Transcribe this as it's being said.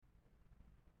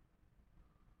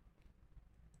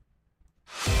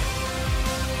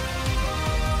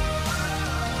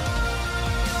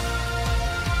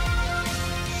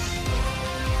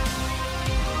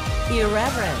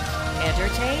Irreverent,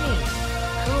 entertaining,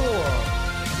 cool.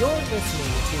 You're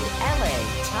listening to LA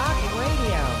Talk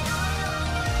Radio.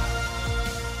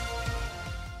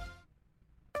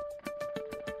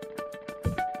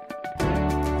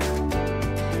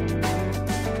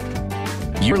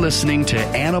 You're listening to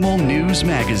Animal News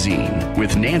Magazine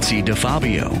with Nancy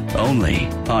DeFabio, only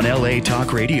on LA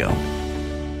Talk Radio.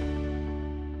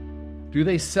 Do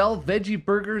they sell veggie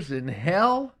burgers in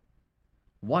hell?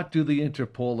 What do the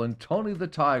Interpol and Tony the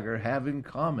Tiger have in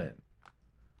common?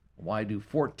 Why do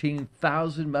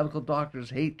 14,000 medical doctors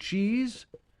hate cheese?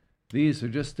 These are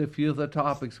just a few of the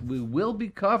topics we will be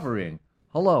covering.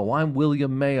 Hello, I'm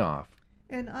William Mayoff.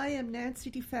 And I am Nancy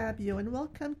DeFabio, and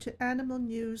welcome to Animal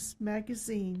News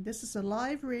Magazine. This is a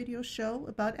live radio show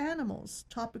about animals.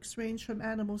 Topics range from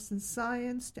animals in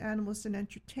science to animals in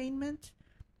entertainment,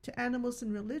 to animals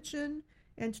in religion,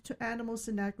 and to animals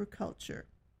in agriculture.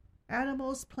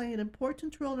 Animals play an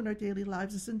important role in our daily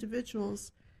lives as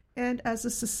individuals and as a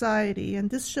society, and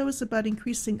this show is about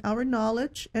increasing our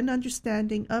knowledge and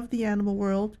understanding of the animal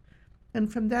world,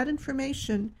 and from that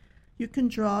information, you can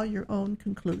draw your own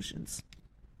conclusions.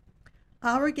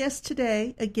 Our guest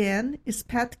today, again, is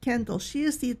Pat Kendall. She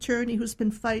is the attorney who's been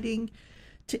fighting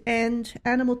to end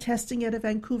animal testing at a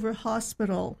Vancouver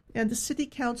hospital. And the City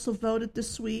Council voted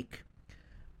this week,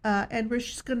 and where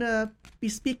she's going to be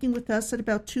speaking with us at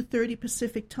about 2:30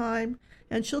 Pacific time.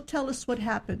 And she'll tell us what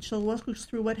happened. She'll walk us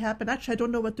through what happened. Actually, I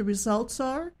don't know what the results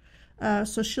are,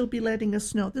 so she'll be letting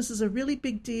us know. This is a really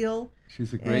big deal.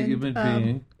 She's a great human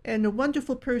being. And a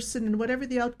wonderful person, and whatever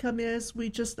the outcome is,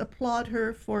 we just applaud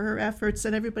her for her efforts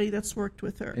and everybody that's worked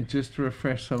with her. And just to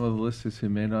refresh some of the listeners who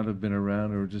may not have been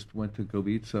around or just went to go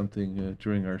eat something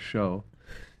during our show.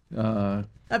 A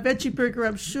veggie burger,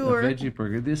 I'm sure. A veggie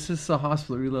burger. This is the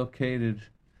hospital relocated,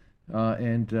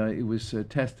 and it was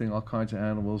testing all kinds of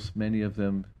animals, many of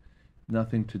them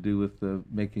nothing to do with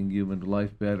making human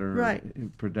life better,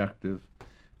 right, productive.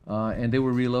 And they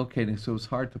were relocating, so it was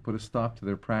hard to put a stop to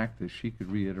their practice. She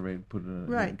could reiterate and put it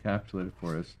encapsulated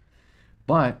for us.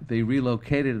 But they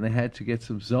relocated, and they had to get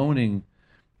some zoning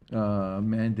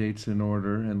mandates in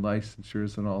order and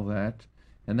licensures and all that.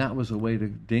 And that was a way to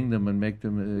ding them and make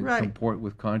them comport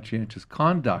with conscientious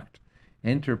conduct.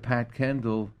 Enter Pat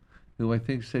Kendall, who I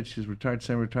think said she's retired,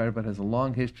 semi-retired, but has a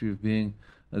long history of being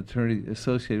an attorney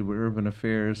associated with urban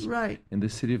affairs in the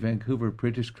city of Vancouver,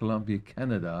 British Columbia,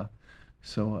 Canada.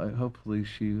 So hopefully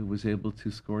she was able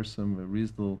to score some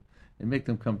reasonable and make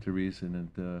them come to reason.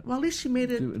 And well, at least she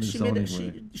made it.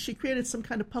 She created some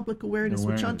kind of public awareness,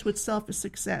 which unto itself is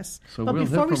success. So we'll hear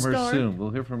from her soon.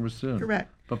 We'll hear from her soon.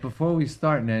 Correct. But before we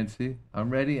start, Nancy, I'm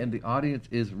ready, and the audience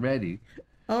is ready.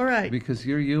 All right. Because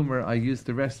your humor, I use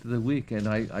the rest of the week, and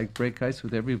I break ice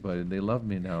with everybody, and they love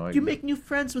me now. You make new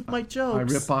friends with my jokes. I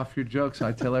rip off your jokes.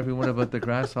 I tell everyone about the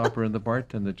grasshopper and the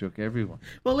bartender joke, everyone.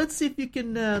 Well, let's see if you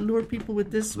can lure people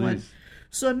with this one.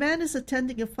 So a man is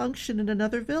attending a function in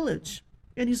another village,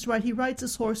 and he rides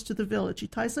his horse to the village. He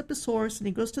ties up his horse, and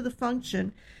he goes to the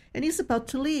function, and he's about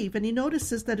to leave, and he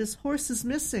notices that his horse is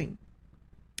missing.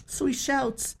 So he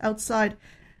shouts outside,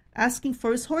 asking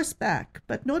for his horse back,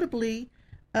 but notably...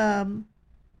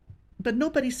 but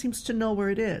nobody seems to know where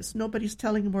it is. Nobody's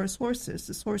telling him where his horse is.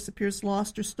 His horse appears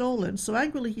lost or stolen. So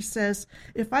angrily he says,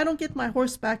 if I don't get my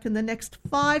horse back in the next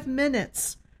 5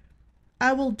 minutes,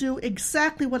 I will do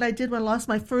exactly what I did when I lost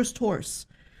my first horse.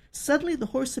 Suddenly the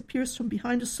horse appears from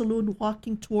behind a saloon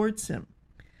walking towards him.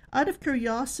 Out of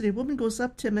curiosity, a woman goes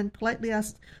up to him and politely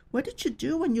asks, what did you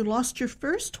do when you lost your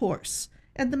first horse?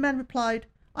 And the man replied,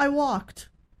 I walked.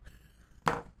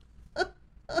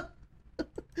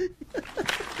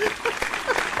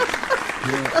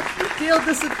 Dale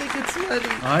doesn't think it's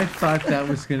funny. I thought that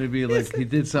was going to be like he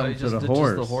did something to the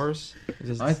horse. The horse.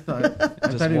 I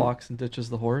thought walks and ditches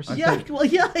the horse.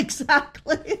 Yeah,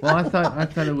 exactly. Well, I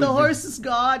thought it was the horse is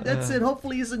gone. That's it.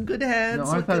 Hopefully, he's in good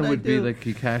hands. No, I thought it would be like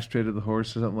he castrated the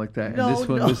horse or something like that. And this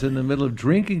one was in the middle of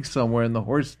drinking somewhere, and the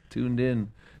horse tuned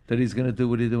in that he's going to do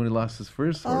what he did when he lost his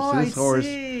first horse. Oh, this horse,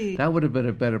 see. That would have been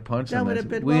a better punch. That would have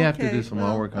been. We have to do some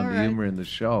homework on the right. humor in the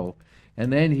show.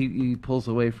 And then he pulls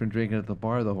away from drinking at the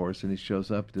bar, the horse, and he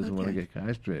shows up. He doesn't want to get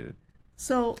castrated.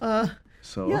 So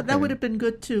that would have been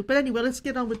good too. But anyway, let's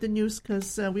get on with the news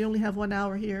because we only have 1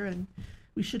 hour here, and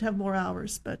we should have more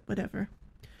hours. But whatever.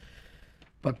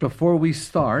 But before we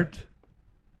start,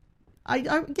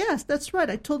 yes, that's right.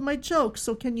 I told my joke.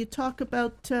 So can you talk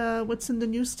about what's in the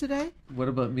news today? What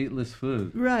about meatless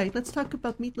food? Right. Let's talk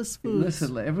about meatless foods.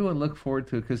 Listen, everyone look forward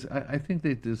to it because I think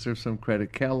they deserve some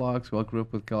credit. Kellogg's, well, I grew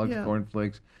up with Kellogg's Corn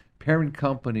Flakes, parent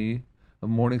company of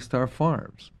Morningstar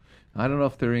Farms. I don't know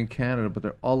if they're in Canada, but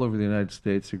they're all over the United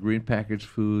States. They're green packaged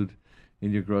food.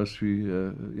 in your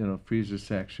grocery, freezer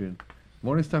section.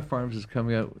 Morningstar Farms is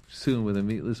coming out soon with a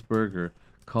meatless burger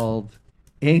called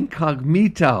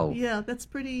Incognito. Yeah, that's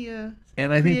pretty and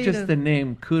I think creative. just the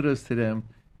name, kudos to them,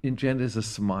 engenders a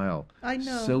smile. I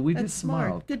know. So we and just smart.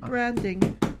 smiled. Good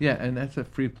branding. Yeah, and that's a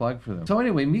free plug for them. So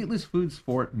anyway, meatless foods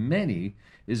for many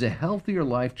is a healthier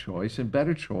life choice and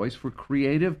better choice for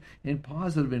creative and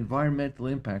positive environmental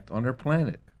impact on our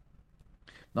planet.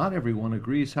 Not everyone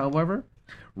agrees, however.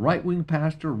 Right-wing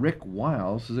pastor Rick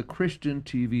Wiles is a Christian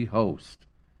TV host.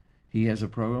 He has a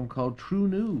program called True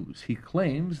News. He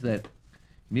claims that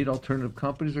meat alternative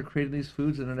companies are creating these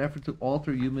foods in an effort to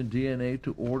alter human DNA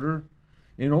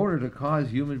in order to cause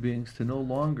human beings to no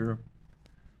longer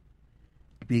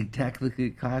be technically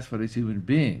classified as human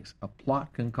beings, a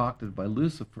plot concocted by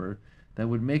Lucifer that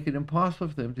would make it impossible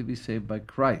for them to be saved by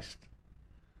Christ.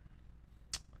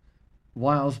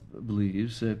 Wiles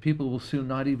believes people will soon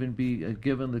not even be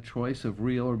given the choice of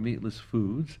real or meatless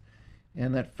foods,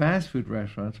 and that fast food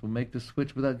restaurants will make the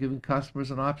switch without giving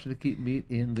customers an option to keep meat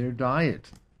in their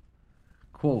diet.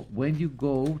 Quote, when you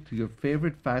go to your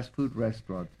favorite fast food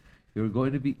restaurant, you're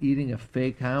going to be eating a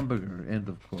fake hamburger, end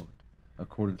of quote.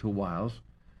 According to Wiles,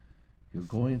 you're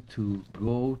going to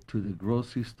go to the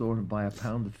grocery store and buy a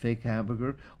pound of fake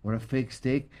hamburger or a fake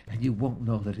steak, and you won't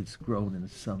know that it's grown in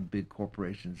some big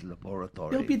corporation's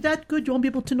laboratory. It'll be that good, you won't be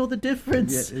able to know the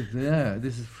difference.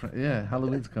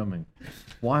 Halloween's coming.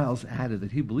 Wiles added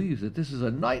that he believes that this is a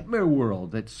nightmare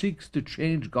world that seeks to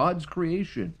change God's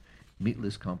creation.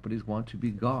 Meatless companies want to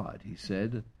be God, he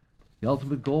said. The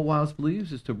ultimate goal, Wiles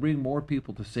believes, is to bring more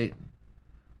people to Satan.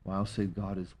 Wiles said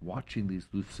God is watching these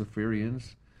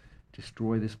Luciferians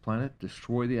destroy this planet,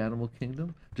 destroy the animal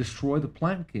kingdom, destroy the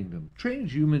plant kingdom,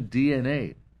 change human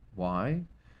DNA. Why?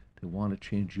 They want to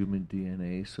change human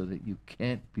DNA so that you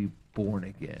can't be born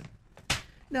again.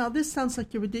 Now, this sounds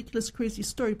like a ridiculous, crazy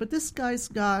story, but this guy's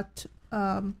got...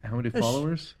 how many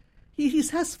followers? He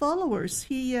has followers.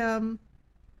 He,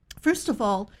 first of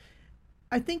all,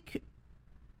 I think...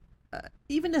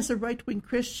 even as a right-wing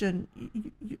Christian,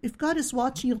 if God is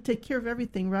watching, he'll take care of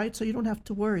everything, right? So you don't have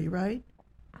to worry, right?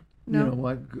 No? You know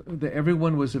what?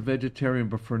 Everyone was a vegetarian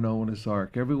before Noah and his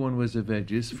ark. Everyone was a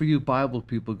veggie. It's for you Bible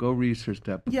people. Go research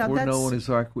that. Before Noah and his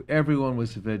ark, everyone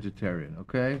was a vegetarian,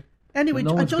 okay? Anyway,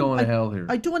 no one's going to hell here.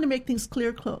 I do want to make things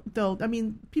clear, though. I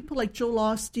mean, people like Joel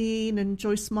Osteen and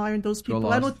Joyce Meyer and those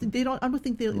people, I don't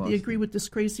think they agree with this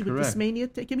crazy, with this mania.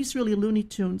 He's really Looney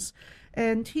Tunes.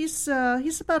 And he was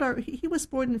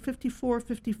born in 54,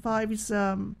 55. He's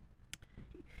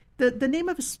the name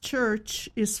of his church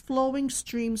is Flowing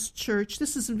Streams Church.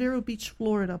 This is in Vero Beach,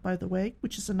 Florida, by the way,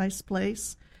 which is a nice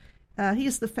place. He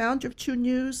is the founder of True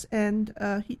News, and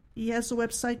he has a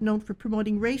website known for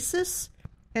promoting racist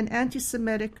and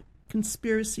anti-Semitic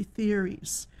conspiracy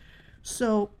theories.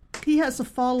 So he has a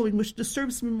following which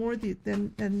disturbs me more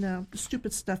than the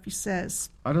stupid stuff he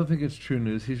says. I don't think it's True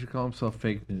News. He should call himself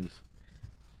Fake News.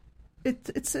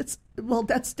 It's well,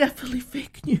 that's definitely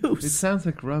fake news. It sounds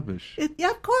like rubbish.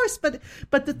 Yeah, of course, but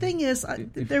the thing is,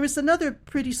 there is another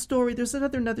pretty story. There's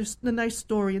another nice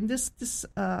story, and this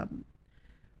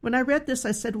when I read this,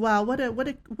 I said, "Wow, what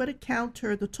a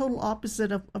counter! The total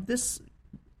opposite of this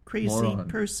crazy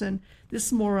person,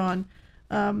 this moron."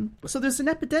 So there's an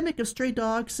epidemic of stray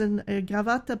dogs in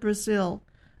Gravata, Brazil,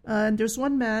 and there's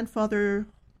one man, Father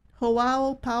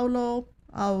João Paulo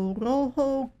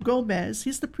Arojo Gomez.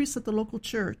 He's the priest at the local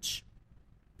church.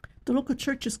 The local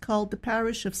church is called the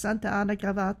Parish of Santa Ana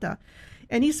Gravata,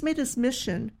 and he's made his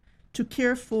mission to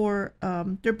care for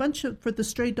for the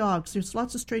stray dogs. There's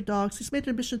lots of stray dogs. He's made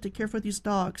a mission to care for these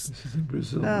dogs. This is in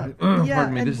Brazil, right? Yeah,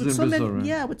 Pardon me, this is in Brazil, right?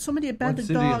 Yeah, with so many abandoned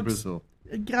dogs. What city dogs. in Brazil?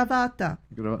 Gravata.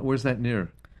 Where's that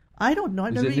near? I don't know.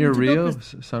 Is it near Rio,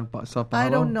 Sao Paulo? I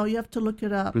don't know. You have to look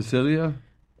it up. Brasilia?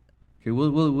 Okay,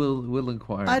 we'll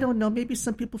inquire. I don't know. Maybe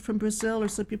some people from Brazil or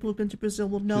some people who've been to Brazil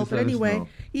will know. But anyway,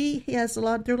 he has there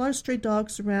are a lot of stray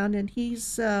dogs around, and he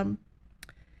takes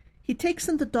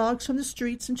in the dogs from the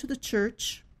streets into the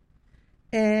church,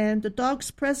 and the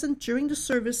dogs present during the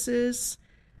services,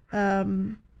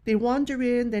 they wander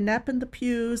in, they nap in the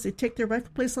pews, they take their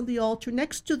rightful place on the altar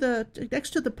next to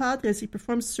the padre as he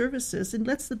performs services, and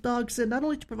lets the dogs in not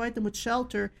only to provide them with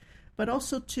shelter, but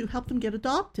also to help them get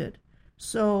adopted.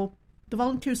 So the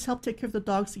volunteers help take care of the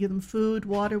dogs, to give them food,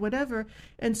 water, whatever.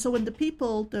 And so when the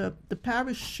people, the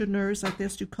parishioners, I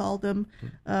guess you call them,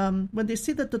 when they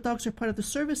see that the dogs are part of the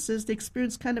services, they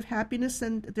experience kind of happiness,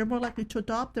 and they're more likely to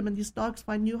adopt them, and these dogs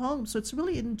find new homes. So it's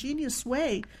really an ingenious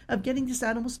way of getting these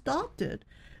animals adopted.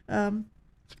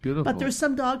 It's beautiful. But there's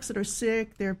some dogs that are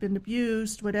sick, they've been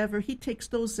abused, whatever. He takes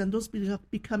those, and those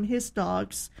become his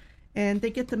dogs. and they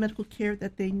get the medical care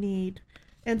that they need.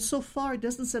 And so far,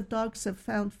 dozens of dogs have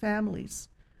found families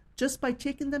just by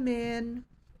taking them in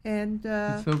and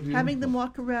having them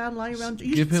walk around, lie around.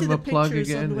 You Give should see him the a plug pictures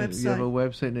again. on the website. You have a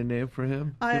website and a name for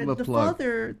him? Give him a plug.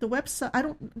 The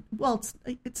website,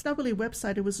 it's not really a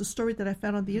website. It was a story that I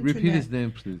found on the internet. Repeat his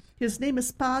name, please. His name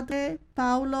is Padre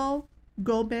Paulo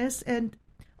Gomez, and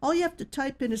all you have to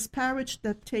type in is parish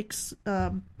that takes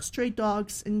stray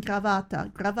dogs in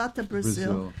Gravata,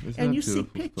 Brazil. And you see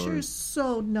pictures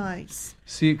so nice.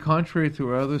 See, contrary to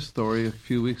our other story a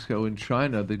few weeks ago in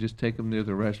China, they just take them near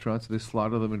the restaurants. They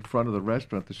slaughter them in front of the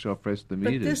restaurant to show how fresh the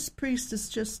meat is. But this priest is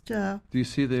just... Do you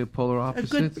see the polar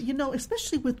opposites?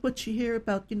 Especially with what you hear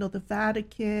about, the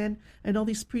Vatican and all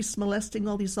these priests molesting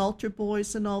all these altar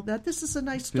boys and all that. This is a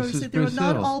nice story. They're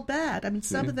not all bad. I mean,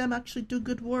 some of them actually do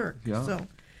good work. Yeah. So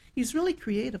he's really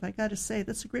creative, I got to say.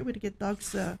 That's a great way to get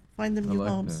dogs, find them new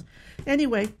homes. That.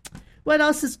 Anyway, what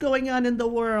else is going on in the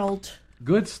world?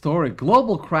 Good story.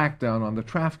 Global crackdown on the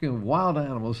trafficking of wild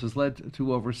animals has led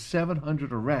to over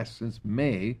 700 arrests since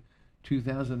May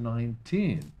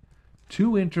 2019.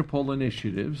 Two Interpol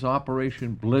initiatives,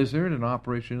 Operation Blizzard and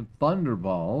Operation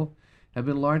Thunderball, have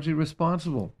been largely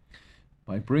responsible.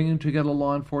 By bringing together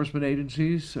law enforcement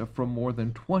agencies from more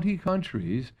than 20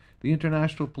 countries, the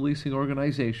International Policing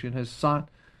Organization has sought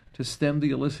to stem the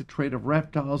illicit trade of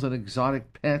reptiles and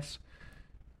exotic pets,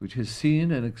 which has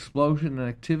seen an explosion in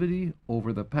activity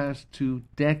over the past 2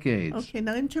 decades. Okay,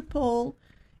 now Interpol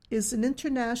is an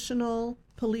international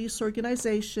police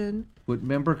organization with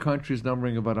member countries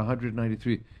numbering about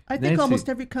 193. I think Nancy, almost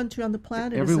every country on the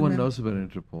planet everyone knows about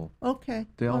Interpol. Okay.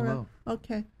 They all know.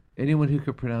 Okay. Anyone who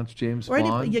could pronounce James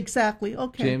Bond. Exactly,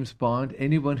 okay. James Bond.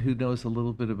 Anyone who knows a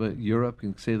little bit about Europe,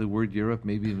 can say the word Europe,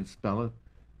 maybe even spell it.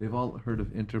 They've all heard of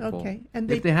Interpol. Okay.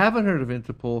 And if they haven't heard of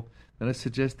Interpol, then I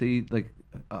suggest they eat like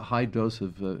a high dose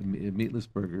of meatless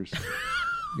burgers.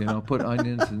 Put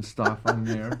onions and stuff on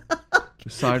there. A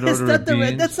side order of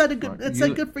beans. That's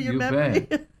not good for your memory.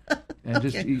 And okay.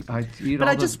 just eat but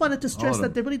I just wanted to stress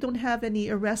that they really don't have any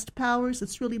arrest powers.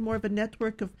 It's really more of a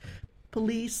network of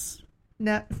police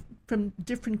from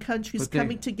different countries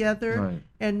coming together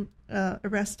and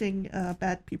arresting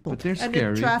bad people. But they're and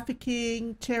scary.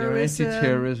 trafficking, terrorism. They're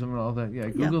anti-terrorism and all that. Yeah,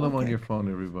 Google them on your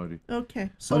phone, everybody.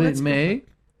 Okay. So but in May,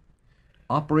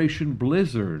 Operation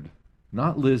Blizzard,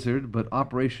 not Lizard, but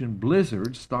Operation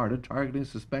Blizzard started targeting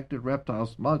suspected reptile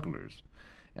smugglers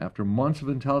after months of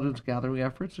intelligence gathering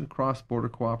efforts and cross-border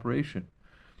cooperation.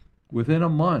 Within a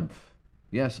month,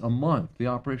 the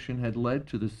operation had led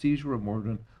to the seizure of more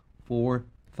than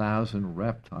 4,000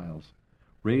 reptiles.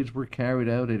 Raids were carried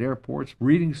out at airports,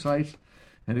 breeding sites,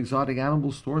 and exotic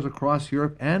animal stores across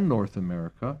Europe and North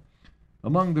America.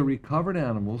 Among the recovered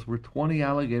animals were 20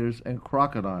 alligators and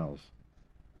crocodiles.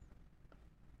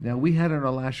 Now, we had in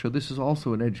our last show, this is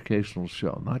also an educational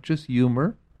show, not just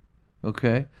humor,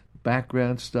 okay,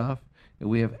 background stuff. And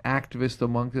we have activists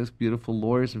among us, beautiful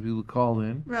lawyers and people who call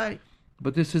in. Right.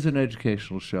 But this is an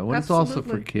educational show, and Absolutely. It's also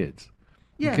for kids.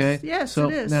 Yes, okay? Yes, so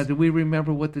it is. Now, do we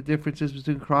remember what the difference is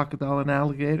between crocodile and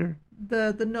alligator?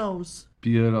 The nose.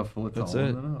 Beautiful. That's all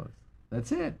in the nose.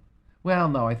 That's it. Well,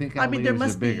 no, I think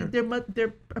alligators are bigger.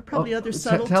 There are probably other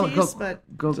subtleties, but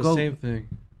it's the same thing.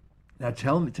 Now,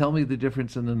 tell me the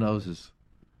difference in the noses.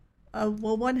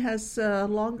 Well, one has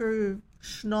longer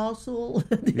schnozzle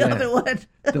than the other one.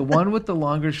 The one with the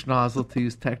longer schnozzle, to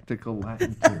use technical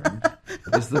Latin terms,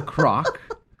 is the croc.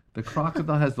 The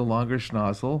crocodile has the longer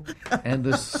schnozzle, and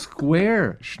the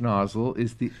square schnozzle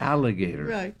is the alligator.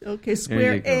 Right. Okay.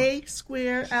 Square A,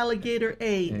 square alligator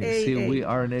A. See, we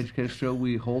are an educational show.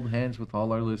 We hold hands with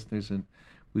all our listeners, and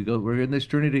we're in this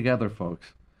journey together,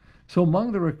 folks. So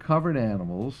among the recovered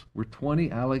animals were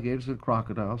 20 alligators and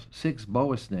crocodiles, 6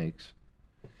 boa snakes,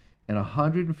 and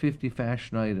 150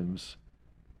 fashion items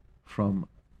from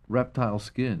reptile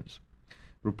skins.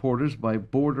 Reports by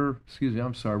border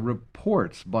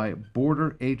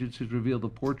agencies revealed the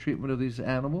poor treatment of these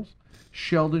animals.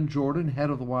 Sheldon Jordan,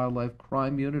 head of the Wildlife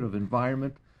Crime Unit of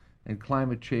Environment and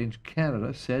Climate Change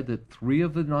Canada, said that 3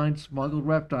 of the 9 smuggled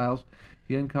reptiles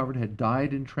he uncovered had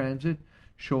died in transit,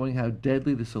 showing how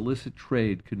deadly this illicit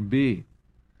trade can be.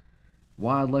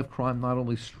 Wildlife crime not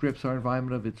only strips our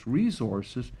environment of its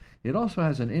resources, it also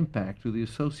has an impact through the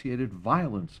associated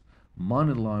violence,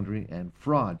 money laundering, and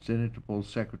fraud, said Interpol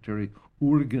Secretary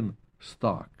Jürgen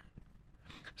Stock.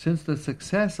 Since the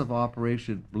success of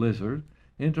Operation Blizzard,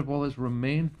 Interpol has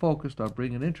remained focused on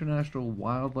bringing international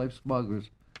wildlife smugglers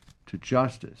to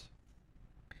justice.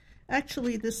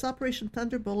 Actually, this Operation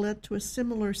Thunderball led to a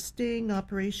similar sting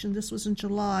operation. This was in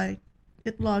July.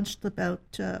 It launched about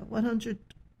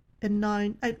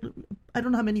I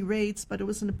don't know how many raids, but it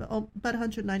was in about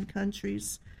 109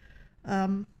 countries.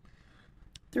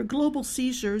 They're global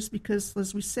seizures because,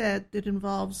 as we said, it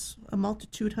involves a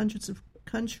multitude, hundreds of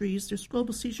countries. There's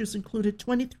global seizures included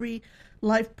 23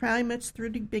 live primates,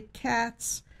 30 big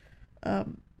cats,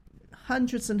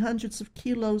 hundreds and hundreds of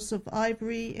kilos of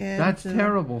ivory. And that's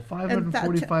terrible.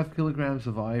 545 kilograms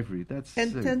of ivory. That's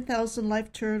and 10,000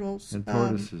 live turtles. And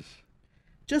tortoises.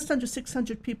 Just under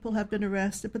 600 people have been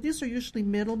arrested, but these are usually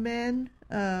middlemen.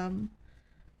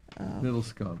 Middle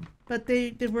scum. But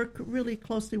they work really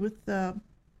closely with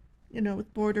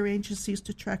with border agencies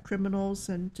to track criminals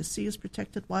and to seize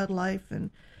protected wildlife and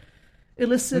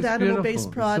illicit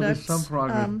animal-based products. So there's some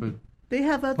progress, but they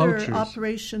have other poachers.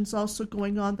 Operations also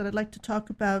going on that I'd like to talk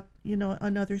about,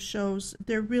 on other shows.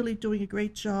 They're really doing a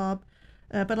great job.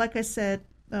 But like I said,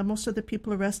 most of the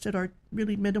people arrested are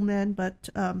really middlemen, but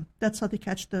that's how they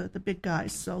catch the big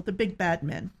guys, so the big bad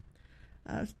men.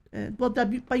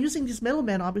 By using these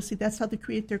middlemen, obviously, that's how they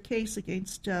create their case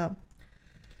against the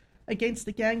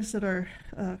gangs that are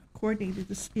coordinating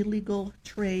this illegal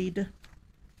trade.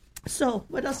 So,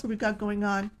 what else have we got going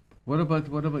on? What about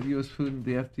U.S. Food and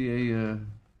the FDA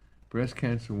breast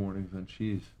cancer warnings on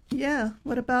cheese? Yeah,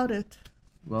 what about it?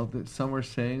 Well, some are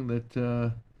saying that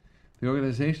the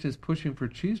organization is pushing for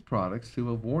cheese products to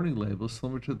have warning labels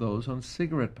similar to those on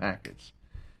cigarette packets.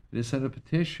 It has sent a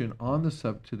petition on the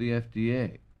subject to the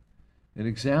FDA. An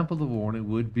example of the warning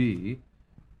would be,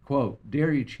 quote,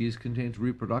 dairy cheese contains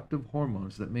reproductive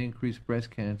hormones that may increase breast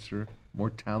cancer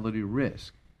mortality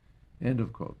risk, end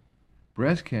of quote.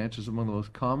 Breast cancer is among the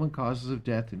most common causes of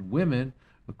death in women,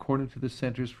 according to the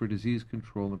Centers for Disease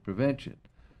Control and Prevention.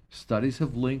 Studies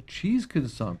have linked cheese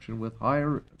consumption with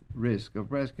higher risk of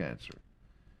breast cancer.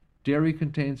 Dairy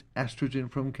contains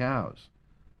estrogen from cows.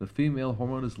 The female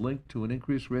hormone is linked to an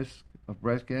increased risk of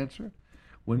breast cancer.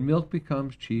 When milk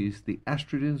becomes cheese, the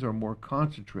estrogens are more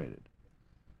concentrated.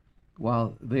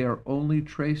 While they are only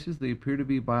traces, they appear to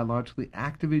be biologically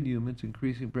active in humans,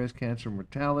 increasing breast cancer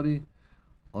mortality.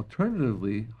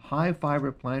 Alternatively,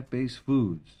 high-fiber plant-based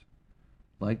foods,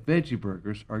 like veggie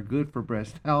burgers, are good for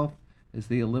breast health as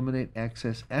they eliminate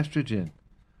excess estrogen.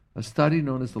 A study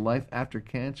known as the Life After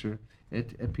Cancer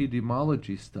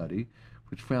Epidemiology Study,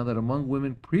 which found that among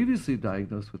women previously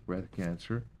diagnosed with breast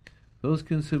cancer, those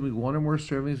consuming one or more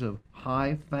servings of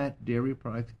high-fat dairy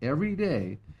products every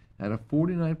day had a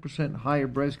 49% higher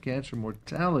breast cancer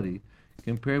mortality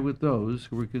compared with those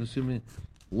who were consuming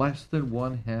less than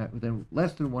one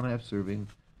half serving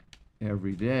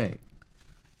every day.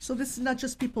 So this is not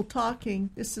just people talking.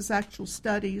 This is actual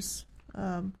studies,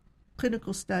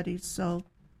 clinical studies. So,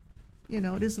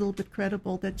 it is a little bit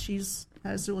credible that cheese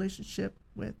has a relationship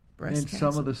with breast cancer.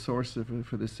 And some of the source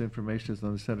for this information is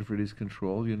on the Center for Disease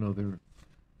Control. Their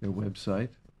website,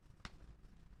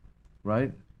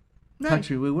 right?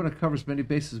 Country, we want to cover as many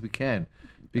bases as we can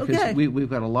because we've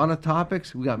got a lot of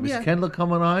topics. We got Miss Kendall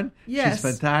coming on. Yes. She's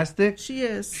fantastic. She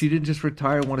is. She didn't just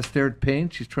retire and want to stare at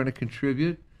paint. She's trying to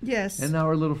contribute. Yes. And now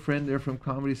our little friend there from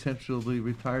Comedy Central, the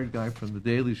retired guy from The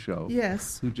Daily Show.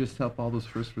 Yes. Who just helped all those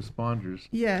first responders.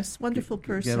 Yes, wonderful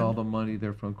person. Get all the money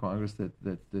there from Congress that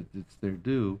it's their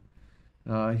due.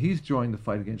 He's joined the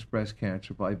fight against breast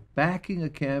cancer by backing a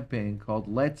campaign called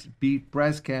Let's Beat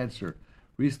Breast Cancer,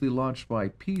 recently launched by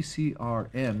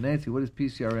PCRM. Nancy, what does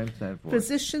PCRM stand for?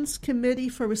 Physicians Committee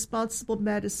for Responsible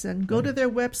Medicine. Go to their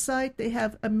website. They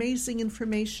have amazing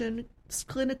information,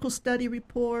 clinical study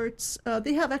reports.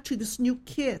 They have actually this new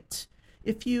kit.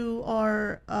 If you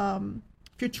are,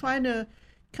 if you're trying to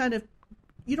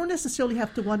you don't necessarily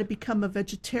have to want to become a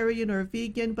vegetarian or a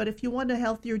vegan, but if you want a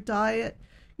healthier diet,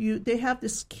 they have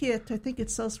this kit. I think it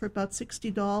sells for about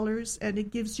 $60, and it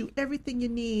gives you everything you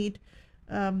need,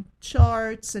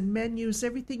 charts and menus,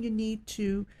 everything you need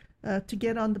to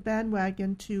get on the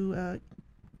bandwagon to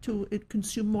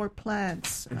consume more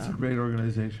plants. It's a great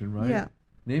organization, right? Yeah.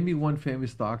 Name me one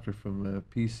famous doctor from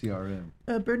PCRM.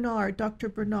 Dr.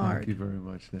 Bernard. Thank you very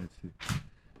much, Nancy.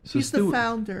 So he's the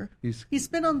founder. He's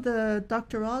been on the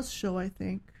Dr. Oz show, I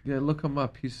think. Yeah, look him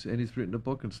up. He's written a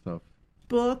book and stuff.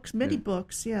 Many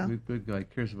books, yeah. Good guy,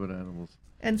 cares about animals.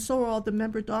 And so are all the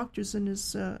member doctors in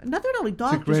his. Not only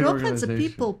doctors, there are all kinds of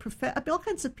people, all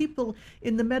kinds of people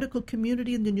in the medical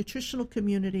community and the nutritional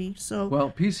community. So,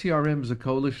 well, PCRM is a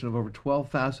coalition of over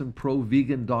 12,000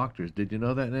 pro-vegan doctors. Did you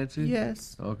know that, Nancy?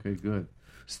 Yes. Okay, good.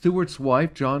 Stewart's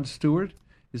wife, Jon Stewart,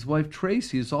 his wife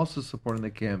Tracy is also supporting the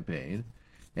campaign,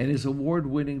 and his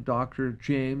award-winning doctor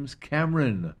James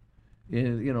Cameron,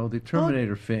 in the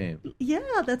Terminator fame. Yeah,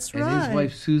 that's right. And his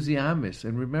wife Susie Amis.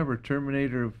 And remember,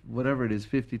 Terminator, whatever it is,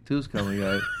 52 is coming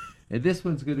out. And this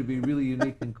one's going to be really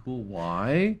unique and cool.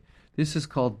 Why? This is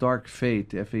called Dark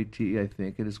Fate, F-A-T-E, I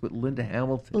think. It is with Linda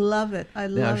Hamilton. Love it. I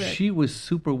love it. Now, she was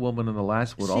Superwoman in the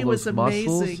last one. She was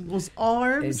amazing. Those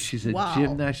arms. And she's a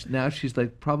gymnast. Now she's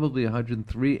like probably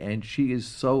 103, and she is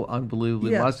so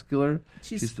unbelievably muscular.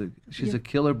 She's a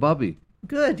killer bubby.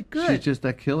 Good. She's just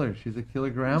a killer. She's a killer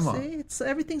grandma. See,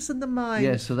 everything's in the mind.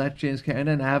 Yeah, so that James Cameron,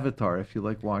 and then Avatar, if you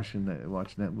like watching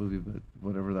that movie, but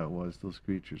whatever that was, those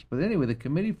creatures. But anyway, the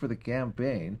committee for the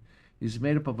campaign is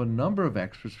made up of a number of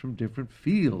experts from different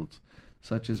fields,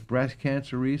 such as breast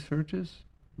cancer researchers,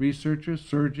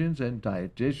 surgeons, and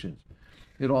dietitians.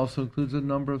 It also includes a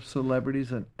number of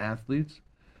celebrities and athletes.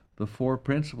 The 4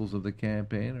 principles of the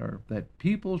campaign are that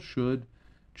people should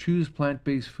choose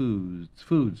plant-based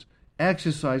foods,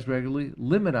 exercise regularly,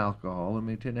 limit alcohol, and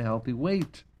maintain a healthy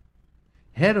weight.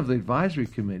 Head of the advisory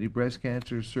committee, breast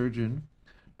cancer surgeon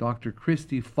Dr.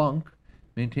 Christy Funk,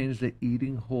 maintains that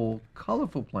eating whole,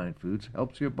 colorful plant foods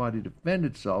helps your body defend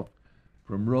itself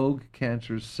from rogue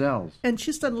cancer cells. And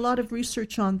she's done a lot of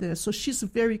research on this, so she's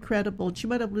very credible. She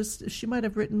might have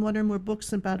written 1 or more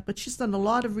books about it, but she's done a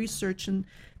lot of research, and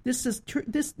this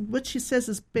what she says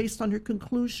is based on her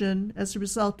conclusion as a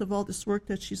result of all this work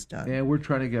that she's done. And we're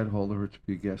trying to get hold of her to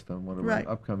be a guest on one of our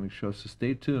upcoming shows, so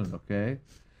stay tuned, okay?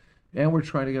 And we're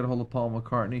trying to get a hold of Paul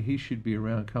McCartney. He should be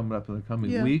around coming up in the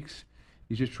coming weeks.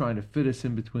 He's just trying to fit us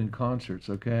in between concerts,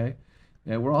 okay?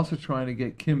 And we're also trying to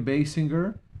get Kim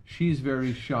Basinger. She's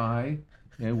very shy,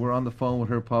 and we're on the phone with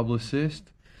her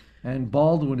publicist. And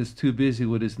Baldwin is too busy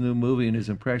with his new movie and his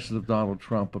impressions of Donald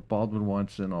Trump, but Baldwin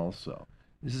wants in also.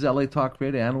 This is LA Talk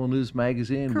Radio, Animal News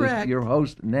Magazine, with your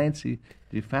host, Nancy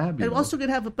DeFabio. And we're also going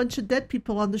to have a bunch of dead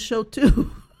people on the show,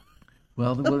 too.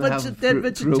 Well, a bunch of dead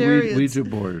vegetarians. Ouija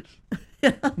boards.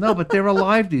 No, but they're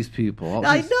alive, these people.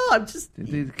 I know, I'm just...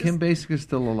 Kim Basinger's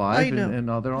still alive, and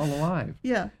they're all alive.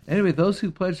 Yeah. Anyway, those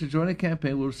who pledge to join the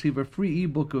campaign will receive a free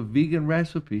ebook of vegan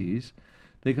recipes.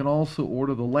 They can also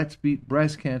order the Let's Beat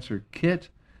Breast Cancer Kit,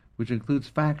 which includes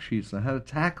fact sheets on how to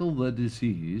tackle the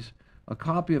disease, a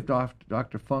copy of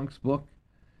Dr. Funk's book,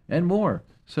 and more.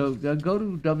 So go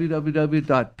to www.pcrm.org.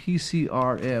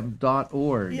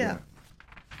 Yeah.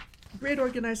 Great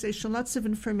organization, lots of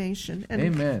information. And,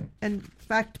 Amen. And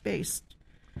fact-based.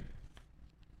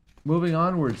 Moving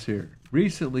onwards here.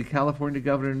 Recently, California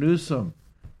Governor Newsom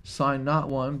signed not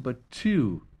 1, but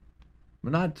 2.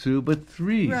 Not 2, but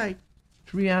 3. Right.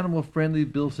 3 animal-friendly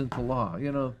bills into law.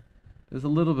 You know, there's a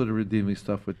little bit of redeeming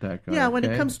stuff with that guy. Yeah, when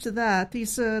it comes to that,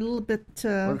 he's a little bit...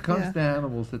 when it comes to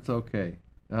animals, it's okay.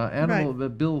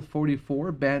 Bill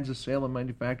 44 bans the sale and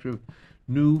manufacture of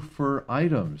new fur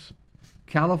items.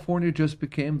 California just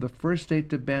became the first state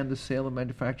to ban the sale and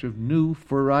manufacture of new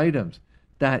fur items.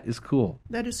 That is cool.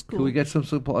 That is cool. Can we get some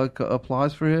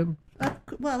applause for him?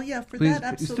 Well, yeah, for Please, that,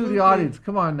 absolutely. To the audience,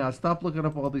 come on now. Stop looking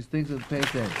up all these things and pay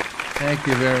attention. Thank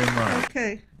you very much.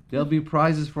 Okay. There'll be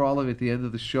prizes for all of you at the end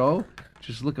of the show.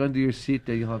 Just look under your seat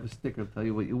there. You'll have a sticker to tell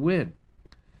you what you win.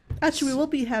 Actually, we will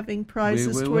be having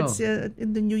prizes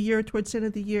in the new year, towards the end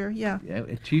of the year. Yeah.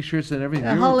 T-shirts and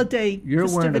everything. Holiday. You're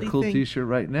wearing a cool T-shirt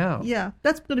right now. Yeah,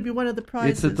 that's going to be one of the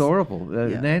prizes. It's adorable.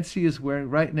 Nancy is wearing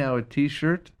right now a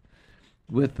T-shirt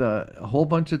with a whole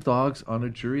bunch of dogs on a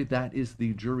jury. That is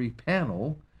the jury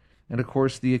panel, and of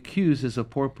course, the accused is a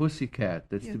poor pussycat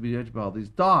that's to be judged by all these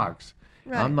dogs.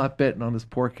 Right. I'm not betting on this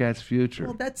poor cat's future.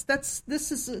 Well,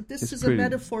 this is a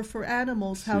metaphor for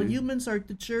animals. How humans are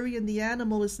the jury and the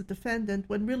animal is the defendant.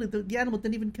 When really the animal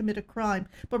didn't even commit a crime.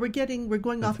 But we're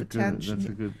going off a tangent. That's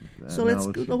a good.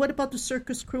 So what about the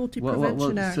Circus Cruelty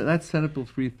Prevention Act? So that's Senate Bill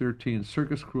 313,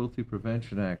 Circus Cruelty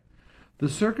Prevention Act. The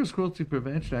Circus Cruelty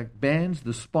Prevention Act bans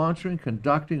the sponsoring,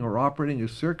 conducting, or operating a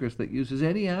circus that uses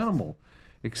any animal,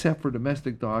 except for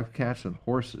domestic dogs, cats, and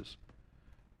horses.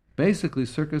 Basically,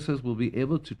 circuses will be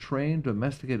able to train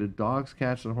domesticated dogs,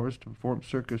 cats, and horses to perform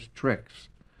circus tricks.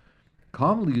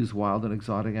 Commonly used wild and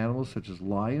exotic animals such as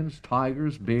lions,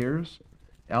 tigers, bears,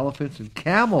 elephants, and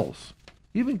camels.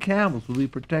 Even camels will be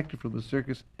protected from the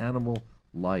circus animal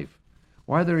life.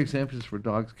 Why are there exemptions for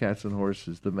dogs, cats, and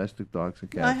horses, domestic dogs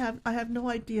and cats? I have no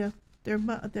idea. There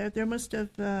must have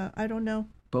I don't know.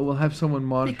 But we'll have someone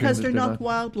monitoring because they're not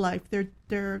wildlife. They're.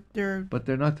 But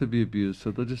they're not to be abused,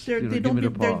 so they'll just give it a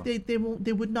paw. They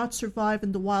would not survive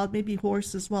in the wild. Maybe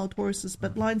horses, wild horses,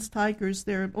 but lions, tigers.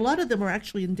 A lot of them are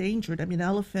actually endangered. I mean,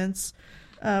 elephants,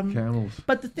 camels.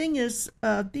 But the thing is,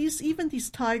 these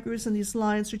tigers and these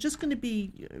lions are just going to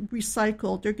be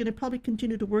recycled. They're going to probably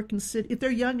continue to work in if they're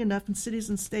young enough in cities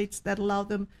and states that allow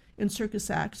them in circus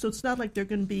acts. So it's not like they're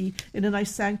going to be in a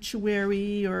nice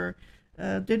sanctuary or.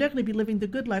 They're not going to be living the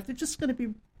good life. They're just going to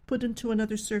be put into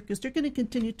another circus. They're going to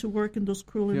continue to work in those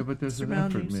cruel surroundings. Yeah, but there's an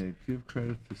effort made. Give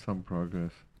credit to some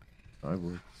progress. I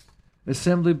would.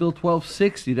 Assembly Bill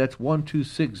 1260, that's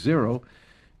 1260,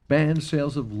 bans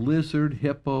sales of lizard,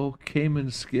 hippo,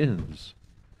 caiman skins.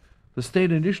 The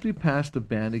state initially passed a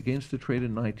ban against the trade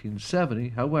in 1970.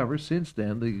 However, since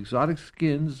then, the exotic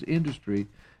skins industry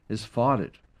has fought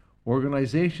it.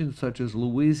 Organizations such as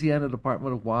Louisiana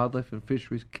Department of Wildlife and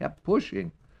Fisheries kept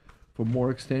pushing for more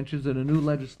extensions, and a new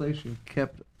legislation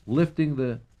kept lifting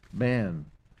the ban.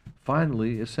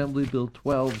 Finally, Assembly Bill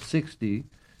 1260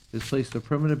 has placed a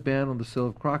permanent ban on the sale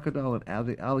of crocodile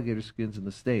and alligator skins in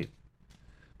the state.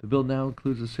 The bill now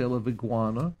includes the sale of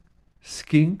iguana,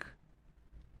 skink,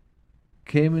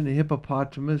 caiman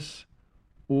hippopotamus,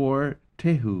 or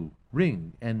tehu,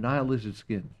 ring, and Nile lizard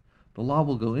skins. The law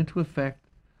will go into effect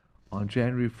on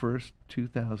January 1st,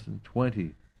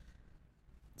 2020.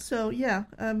 So, yeah,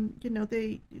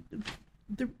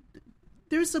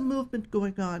 there's a movement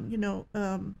going on.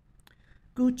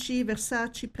 Gucci,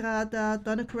 Versace, Prada,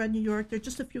 Donna Karan, New York. They're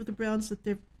just a few of the brands that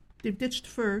they've ditched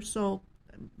fur, so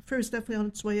fur is definitely on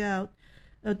its way out.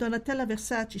 Donatella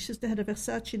Versace, she's the head of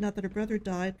Versace now that her brother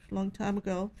died a long time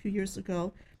ago, a few years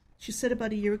ago. She said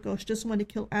about a year ago she doesn't want to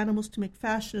kill animals to make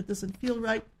fashion. It doesn't feel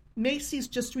right. Macy's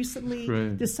just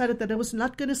recently decided that it was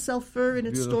not going to sell fur in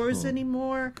its stores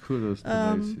anymore. Kudos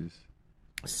to Macy's.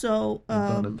 So,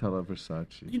 Donatella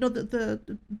Versace.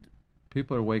 The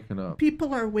people are waking up.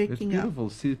 People are waking up. It's beautiful.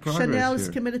 See progress Chanel here. is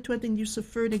committed to ending use of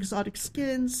fur and exotic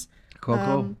skins.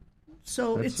 Coco.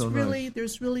 So That's it's so really nice.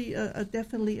 There's really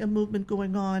definitely a movement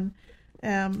going on,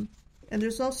 and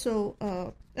there's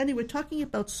also anyway, talking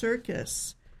about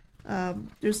circus.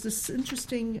 There's this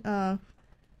interesting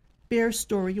bear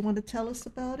story. You want to tell us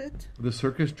about it? The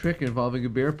circus trick involving a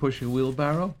bear pushing a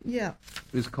wheelbarrow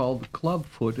is called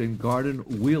Clubfoot and Garden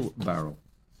Wheelbarrow.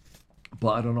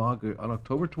 But on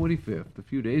October 25th, a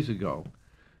few days ago,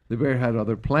 the bear had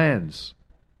other plans.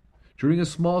 During a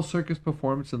small circus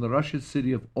performance in the Russian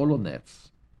city of Olonets,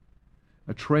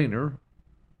 a trainer,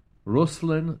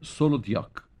 Ruslan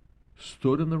Solodyuk,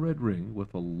 stood in the red ring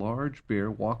with a large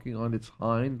bear walking on its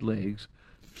hind legs,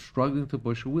 struggling to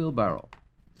push a wheelbarrow.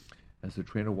 As the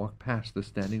trainer walked past the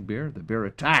standing bear, the bear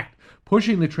attacked,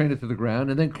 pushing the trainer to the ground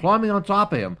and then climbing on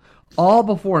top of him, all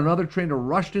before another trainer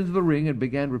rushed into the ring and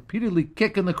began repeatedly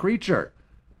kicking the creature.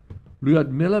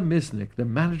 Lyudmila Misnik, the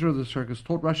manager of the circus,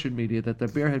 told Russian media that the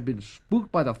bear had been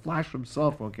spooked by the flash from cell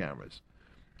phone cameras.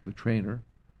 The trainer,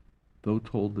 though,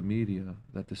 told the media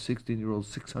that the 16-year-old,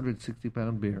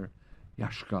 660-pound bear,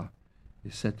 Yashka,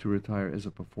 is set to retire as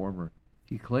a performer.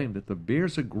 He claimed that the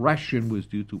bear's aggression was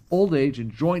due to old age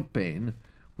and joint pain,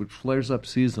 which flares up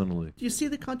seasonally. Do you see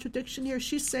the contradiction here?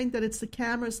 She's saying that it's the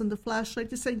cameras and the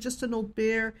flashlight. They're saying just an old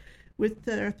bear with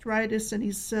arthritis, and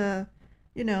he's,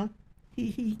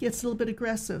 he gets a little bit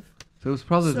aggressive. So it's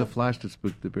probably the flash that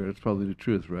spooked the bear. It's probably the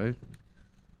truth, right?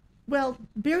 Well,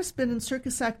 Bear's been in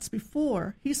circus acts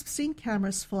before. He's seen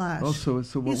cameras flash. Oh, so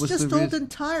what he's was just the old reason?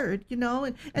 and tired,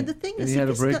 and the thing is, he had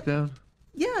a breakdown?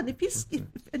 And if he's,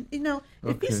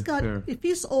 if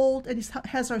he's old and he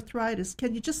has arthritis,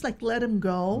 can you just let him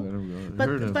go? Let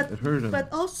him go. It hurt him.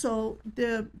 But also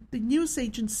the news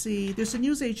agency. There's a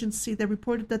news agency that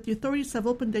reported that the authorities have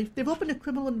they've opened a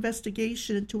criminal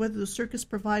investigation into whether the circus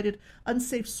provided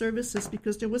unsafe services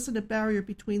because there wasn't a barrier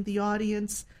between the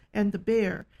audience and the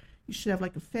bear. You should have a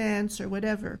fence or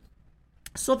whatever.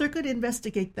 So they're going to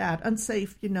investigate that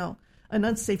unsafe, an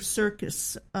unsafe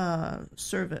circus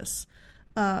service.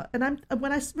 And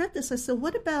when I read this, I said,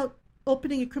 what about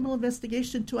opening a criminal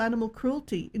investigation into animal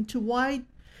cruelty, into why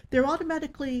they don't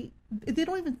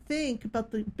even think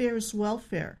about the bear's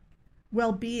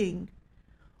well-being.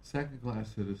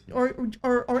 Second-class citizens.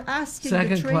 Or asking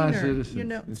Second-class the trainer.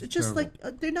 citizens. It's just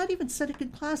they're not even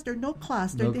second class. They're no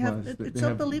class. It's They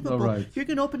unbelievable. have no rights. You're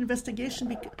going to open an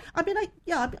investigation. I'm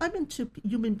into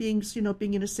human beings,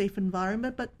 being in a safe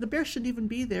environment, but the bear shouldn't even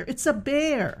be there. It's a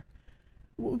bear.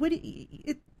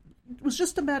 It was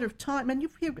just a matter of time, and you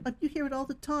hear it all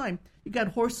the time. You got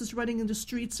horses running in the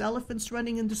streets, elephants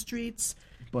running in the streets.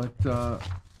 But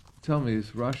tell me,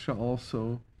 is Russia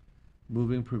also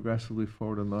moving progressively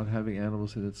forward on not having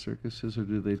animals in its circuses, or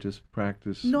do they just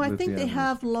practice? No, I with think the they animals?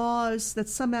 have laws that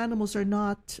some animals are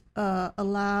not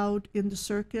allowed in the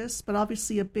circus, but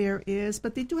obviously a bear is.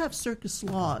 But they do have circus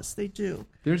laws. They do.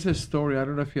 There's a story. I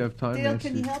don't know if you have time, Dale, Nancy.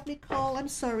 can you help me call? I'm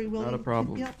sorry, William. Not a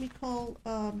problem. Can you help me call?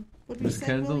 What were you Miss saying,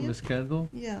 Kendall? William? Miss Kendall?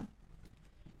 Yeah.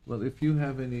 Well, if you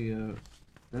have any,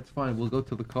 that's fine. We'll go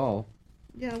to the call.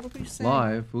 Yeah, what were you saying?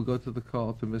 Live. We'll go to the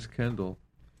call to Miss Kendall.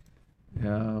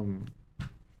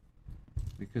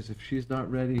 Because if she's not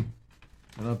ready,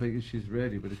 I don't think she's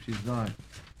ready, but if she's not,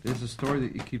 there's a story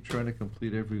that you keep trying to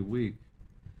complete every week.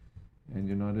 and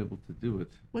you're not able to do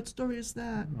it. What story is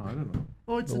that? Oh, I don't know.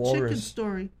 Oh, it's The a walrus. chicken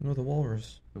story. No, the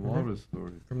walrus. The walrus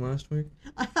story. From last week?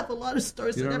 I have a lot of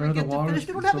stories You I don't never know get the to finish. walrus?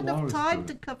 We don't It's have the enough walrus time story.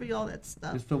 to cover all that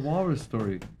stuff. It's the walrus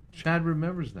story. Chad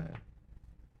remembers that.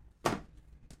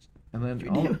 And then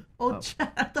Chad.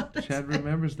 Chad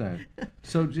remembers that.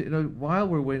 So while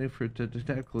we're waiting for the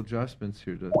technical adjustments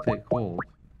here to take hold,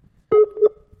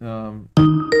 don't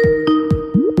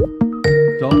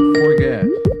forget,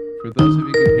 for those of you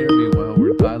who can hear me while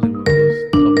we're dialing with all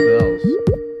those dumb bells,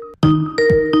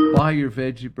 buy your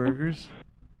veggie burgers.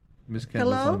 Miss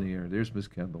Kendall's Hello? on the air. There's Miss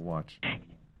Kendall. Watch.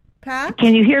 Pat?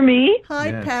 Can you hear me? Hi,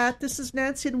 Yes. Pat. This is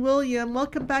Nancy and William.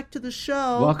 Welcome back to the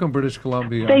show. Welcome, British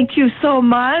Columbia. Thank you so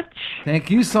much.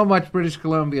 Thank you so much, British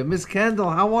Columbia. Miss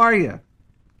Kendall, how are you?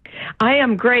 I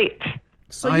am great.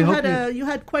 So I you hope you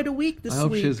had quite a week this I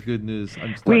hope week. she has good news.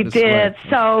 I'm We starting to did. sweat.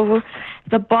 So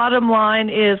the bottom line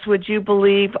is, would you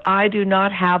believe I do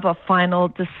not have a final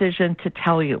decision to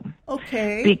tell you?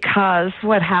 Okay. Because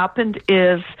what happened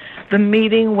is the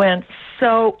meeting went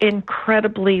so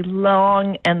incredibly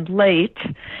long and late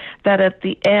that at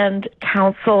the end,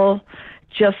 council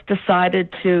just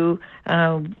decided to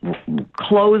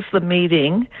close the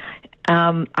meeting.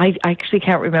 I actually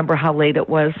can't remember how late it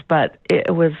was, but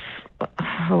it was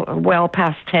well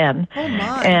past 10. Oh,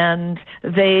 my. And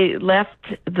they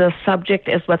left the subject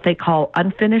as what they call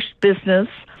unfinished business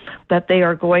that they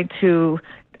are going to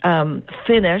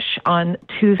finish on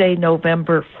Tuesday,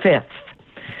 November 5th.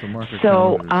 To mark our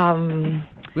So, calendars.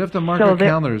 We have to mark so our there-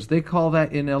 calendars. They call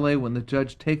that in LA when the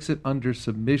judge takes it under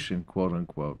submission, quote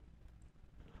unquote.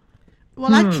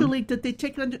 Well, actually, did they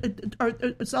take it under?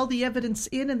 Is all the evidence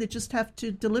in, and they just have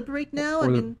to deliberate now?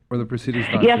 Or the proceedings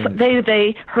not Yes, finished.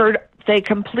 they heard they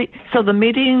complete. So the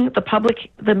meeting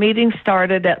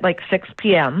started at like 6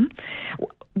 p.m.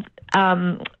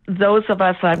 Those of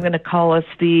us, I'm going to call us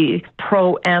the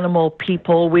pro-animal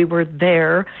people, we were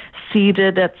there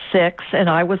seated at 6, and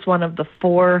I was one of the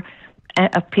 4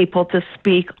 people to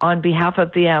speak on behalf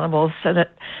of the animals, and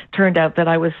it turned out that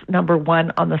I was number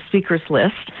 1 on the speakers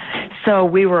list. So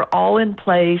we were all in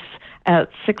place at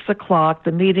 6 o'clock.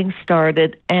 The meeting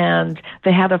started, and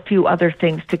they had a few other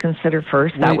things to consider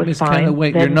first. That Wait, was Miss fine. Kendall,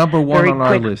 wait, Then you're number 1 very on our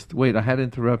quick- list. Wait, I had to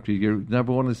interrupt you. You're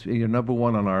number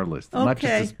 1 on our list, not just the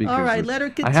Okay. speakers All right. list. Let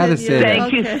her I had to continue. say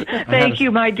Thank that. you, Okay. thank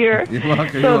you, my dear. You're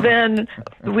welcome, So you're then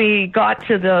we got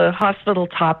to the hospital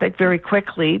topic very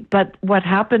quickly. But what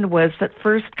happened was that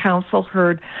first council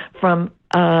heard from,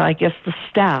 I guess, the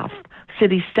staff,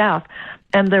 city staff,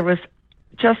 and there was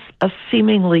just a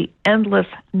seemingly endless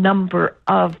number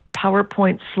of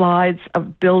PowerPoint slides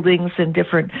of buildings in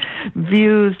different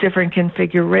views, different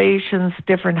configurations,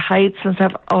 different heights and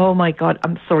stuff. Oh my God,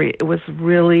 I'm sorry. It was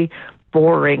really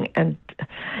boring. And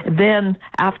then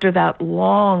after that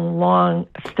long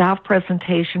staff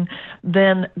presentation,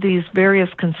 then these various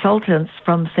consultants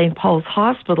from St. Paul's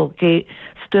Hospital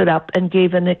stood up and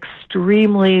gave an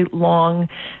extremely long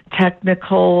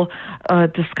technical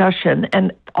discussion.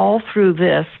 And all through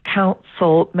this,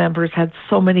 council members had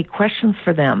so many questions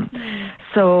for them.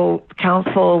 So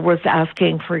council was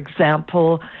asking, for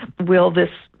example, will this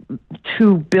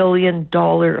 $2 billion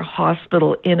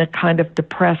hospital in a kind of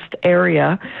depressed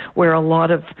area where a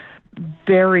lot of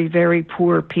very, very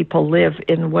poor people live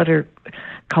in what are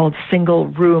called single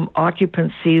room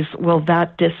occupancies, will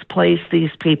that displace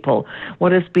these people?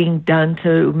 What is being done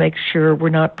to make sure we're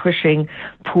not pushing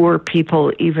poor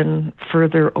people even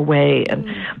further away? And,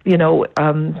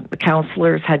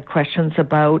 counselors had questions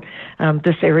about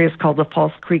this area is called the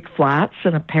False Creek Flats,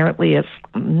 and apparently it's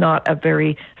not a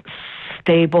very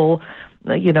stable,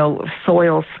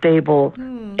 soil stable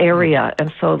area.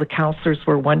 And so the counselors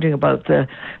were wondering about the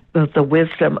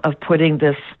wisdom of putting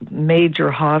this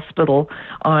major hospital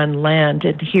on land,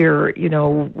 and here,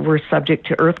 we're subject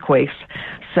to earthquakes.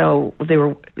 So they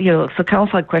were, so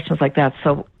council had questions like that.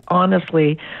 So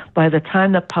honestly, by the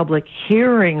time the public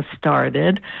hearing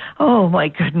started, oh my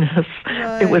goodness,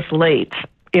 Right. It was late.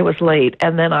 It was late.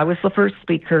 And then I was the first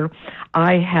speaker.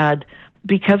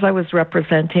 Because I was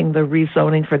representing the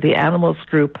rezoning for the animals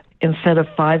group, instead of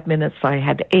 5 minutes, I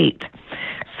had 8.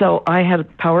 So I had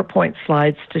PowerPoint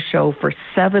slides to show for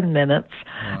 7 minutes,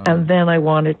 and then I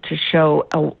wanted to show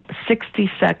a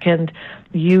 60-second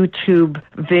YouTube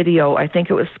video. I think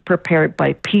it was prepared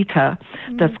by PETA,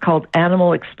 that's called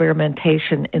Animal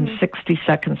Experimentation in 60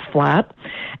 Seconds Flat,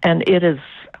 and it has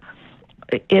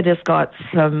got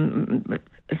some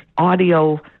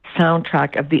audio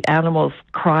soundtrack of the animals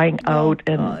crying out,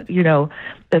 and God.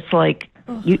 it's like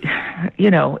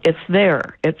it's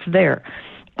there.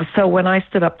 So when I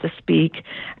stood up to speak,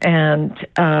 and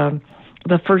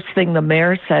the first thing the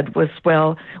mayor said was,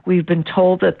 well, we've been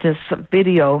told that this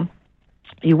video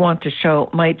you want to show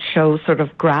might show sort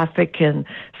of graphic and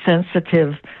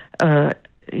sensitive,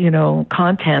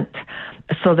 content.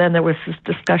 So then there was this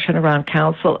discussion around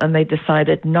council, and they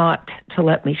decided not to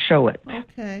let me show it.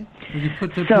 Okay.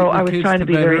 So I was trying to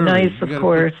be very nice, of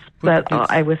course, but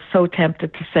I was so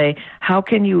tempted to say, how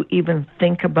can you even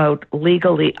think about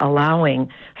legally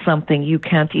allowing something you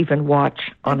can't even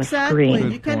watch on a screen?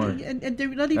 You can't, and they're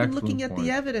not even looking at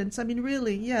the evidence. I mean,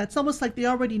 really, it's almost like they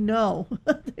already know.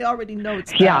 They already know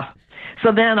it's bad. Yeah.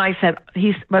 So then I said,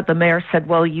 but the mayor said,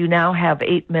 well, you now have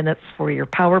 8 minutes for your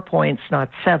PowerPoints, not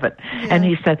 7. Yeah. And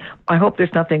he said, I hope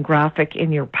there's nothing graphic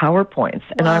in your PowerPoints.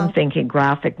 And I'm thinking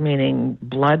graphic meaning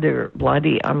blood or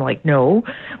bloody. I'm like, no.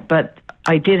 But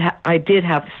I did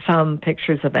have some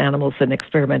pictures of animals in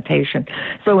experimentation.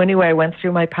 So anyway, I went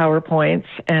through my PowerPoints,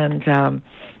 and,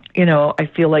 I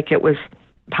feel like it was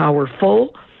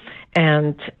powerful.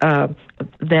 And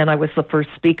then I was the first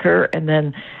speaker, and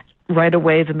then right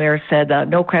away, the mayor said,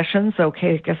 no questions.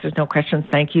 Okay, I guess there's no questions.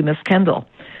 Thank you, Ms. Kendall.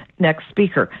 Next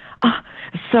speaker.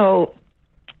 So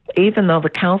even though the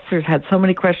councillors had so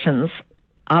many questions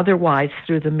otherwise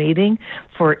through the meeting,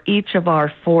 for each of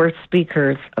our 4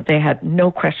 speakers, they had no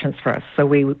questions for us. So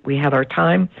we had our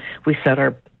time, we said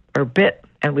our bit,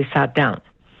 and we sat down.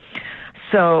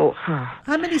 So,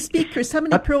 how many speakers? How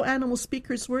many pro-animal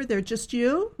speakers were there? Just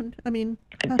you? I mean,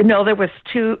 no, there was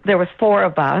 2. There was 4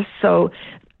 of us. So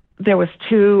there was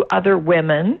 2 other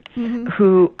women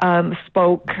who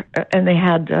spoke, and they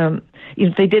had,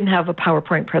 they didn't have a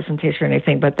PowerPoint presentation or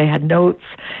anything, but they had notes,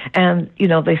 and,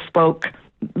 they spoke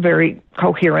very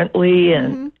coherently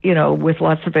and, with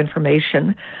lots of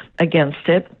information against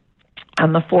it.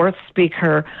 And the 4th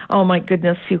speaker, oh my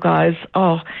goodness, you guys,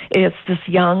 it's this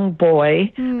young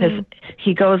boy.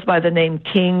 He goes by the name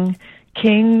King,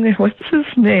 what's his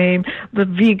name? The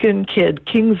vegan kid,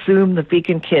 King Zoom, the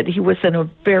vegan kid. He was in a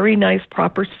very nice,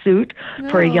 proper suit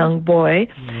for a young boy,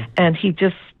 and he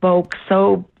just spoke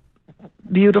so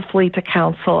beautifully to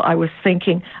council. I was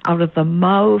thinking out of the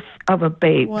mouth of a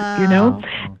babe,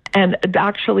 and it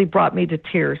actually brought me to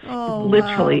tears.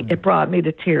 Literally, it brought me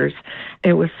to tears.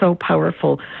 It was so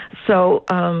powerful. So,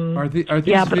 are these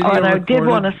and I did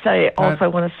want to say, Pat, I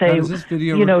want to say, just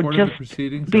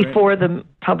before the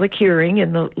public hearing,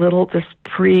 in this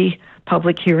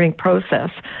pre-public hearing process,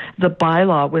 the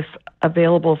bylaw was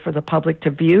available for the public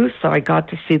to view. So I got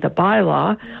to see the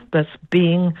bylaw that's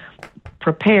being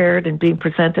prepared and being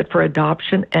presented for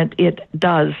adoption, and it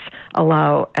does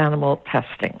allow animal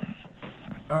testing.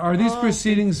 Are these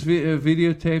proceedings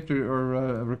videotaped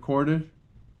or recorded?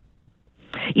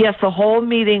 Yes, the whole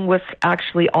meeting was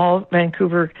actually, all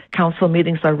Vancouver Council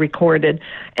meetings are recorded,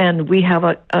 and we have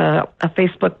a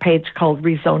Facebook page called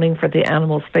Rezoning for the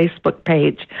Animals Facebook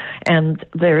page, and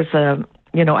there's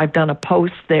I've done a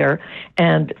post there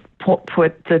and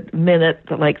put the minute,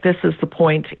 like, this is the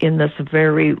point in this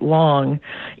very long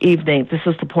evening. This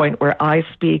is the point where I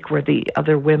speak, where the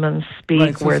other women speak,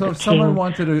 right, so where if someone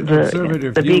wanted to observe it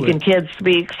or the view vegan kid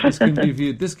speaks. This can be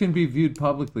viewed. This can be viewed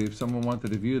publicly if someone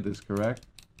wanted to view this, correct?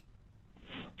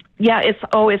 Yeah, it's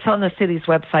on the city's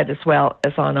website as well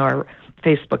as on our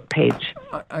Facebook page.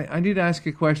 I need to ask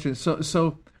you a question.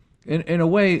 So in a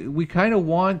way, we kind of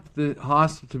want the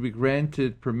hostel to be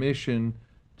granted permission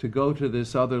to go to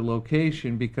this other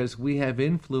location because we have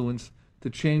influence to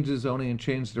change the zoning and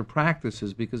change their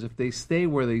practices, because if they stay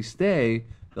where they stay,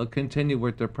 they'll continue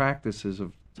with their practices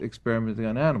of experimenting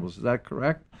on animals. Is that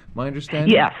correct? My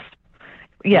understanding? Yes.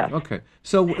 Okay.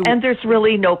 And there's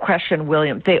really no question,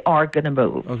 William. They are going to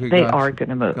move. Okay, they are going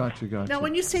to move. Gotcha. Now,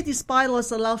 when you say these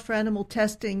bylaws allow for animal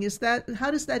testing,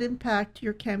 how does that impact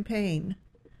your campaign?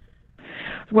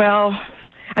 Well,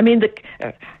 I mean,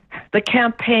 the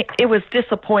campaign, it was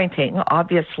disappointing,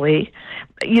 obviously.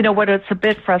 You know what, it's a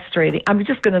bit frustrating. I'm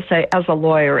just going to say, as a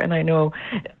lawyer, and I know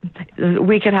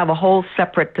we could have a whole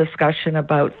separate discussion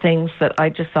about things that I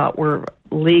just thought were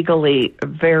legally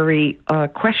very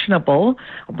questionable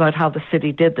about how the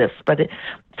city did this. But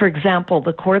for example,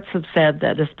 the courts have said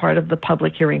that as part of the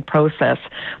public hearing process,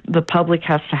 the public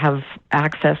has to have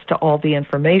access to all the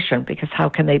information, because how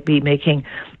can they be making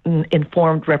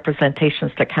informed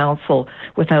representations to council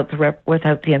without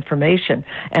the information?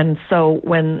 And so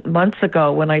months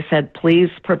ago, when I said, please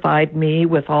provide me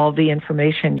with all the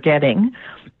information getting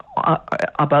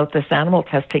about this animal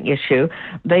testing issue,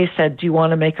 they said, do you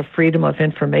want to make a Freedom of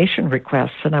Information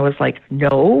request? And I was like,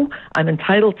 no, I'm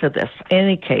entitled to this. In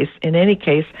any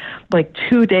case, like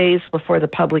 2 days before the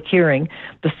public hearing,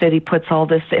 the city puts all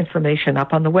this information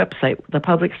up on the website. The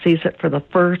public sees it for the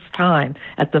first time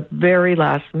at the very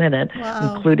last minute,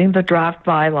 including the draft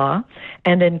bylaw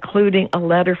and including a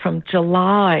letter from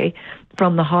July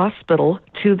from the hospital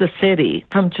to the city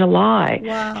from July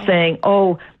saying,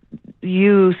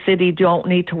 you, city, don't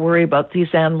need to worry about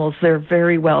these animals. They're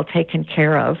very well taken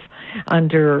care of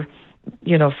under,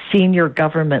 senior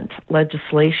government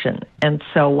legislation. And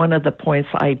so one of the points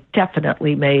I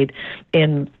definitely made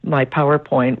in my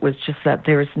PowerPoint was just that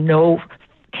there's no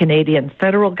Canadian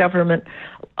federal government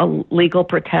legal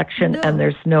protection and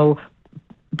there's no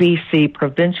BC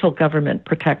provincial government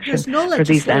protection for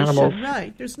these animals.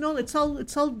 Right. There's no, it's all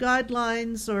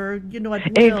guidelines or,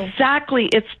 at will. Exactly.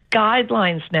 It's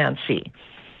guidelines, Nancy.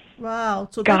 Wow.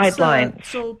 So guidelines.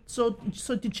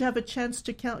 So did you have a chance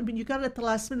to count? I mean, you got it at the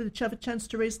last minute. Did you have a chance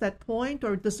to raise that point,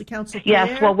 or does the council care?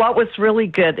 Yes. Well, what was really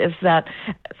good is that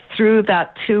through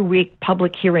that 2-week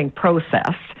public hearing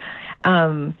process,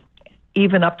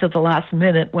 even up to the last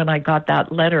minute when I got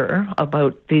that letter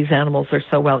about these animals are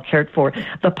so well cared for,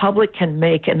 the public can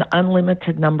make an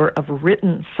unlimited number of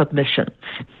written submissions.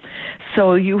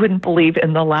 So you wouldn't believe,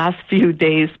 in the last few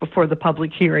days before the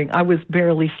public hearing, I was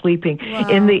barely sleeping. Wow.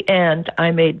 In the end,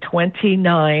 I made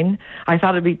 29. I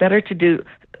thought it'd be better to do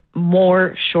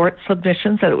more short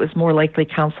submissions, that it was more likely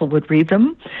council would read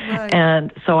them. Right.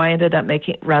 And so I ended up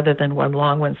making, rather than one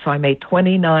long one, so I made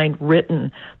 29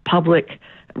 written public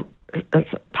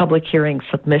hearing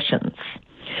submissions.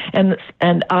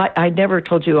 And I never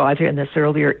told you either in this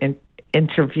earlier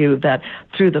interview that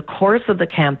through the course of the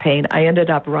campaign, I ended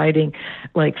up writing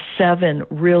like 7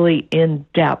 really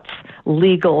in-depth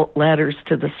legal letters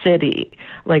to the city.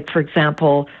 Like, for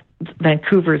example,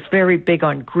 Vancouver's very big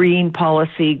on green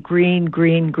policy, green.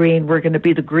 We're going to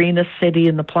be the greenest city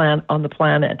on the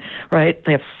planet, right?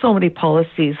 They have so many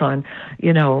policies on,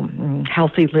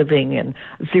 healthy living and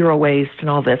zero waste and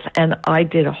all this. And I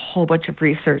did a whole bunch of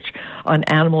research on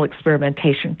animal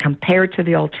experimentation compared to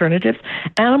the alternatives.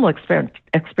 Animal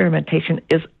experimentation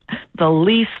is the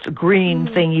least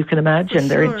green thing you can imagine.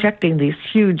 They're injecting these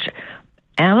huge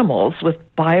animals with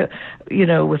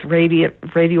with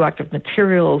radioactive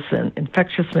materials and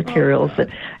infectious materials that,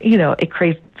 it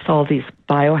creates all these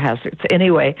biohazards.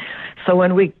 Anyway, so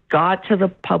when we got to the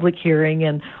public hearing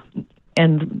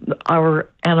and our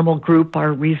animal group, our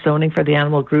rezoning for the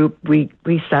animal group, we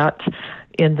sat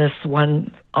in this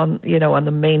one on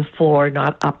the main floor,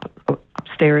 not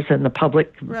upstairs in the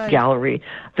public gallery.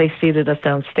 They seated us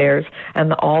downstairs,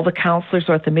 and all the councillors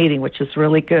were at the meeting, which is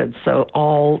really good. So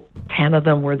all 10 of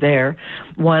them were there.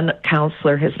 One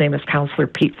councillor, his name is Councillor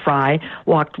Pete Fry,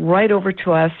 walked right over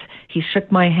to us. He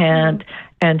shook my hand,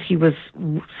 and he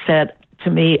said to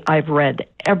me, "I've read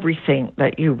everything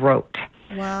that you wrote."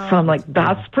 Wow. So I'm like,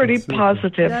 that's pretty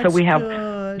positive. That's so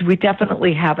good. We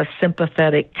definitely have a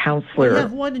sympathetic counselor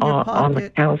on the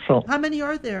council. How many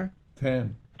are there?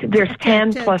 10. There's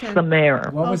 10 plus the mayor.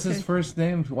 What was his first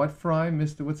name? What Fry?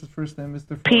 What's his first name,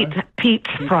 Mr. Fry? Pete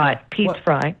Fry. Pete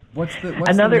Fry. What's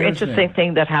Another the interesting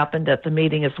thing that happened at the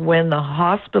meeting is when the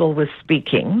hospital was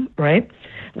speaking, right?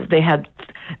 They had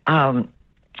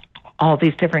all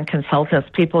these different consultants,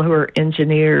 people who are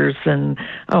engineers and,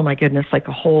 oh my goodness, like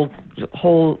a whole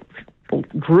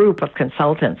group of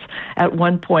consultants. At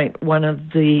one point, one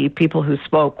of the people who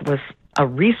spoke was a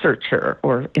researcher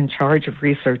or in charge of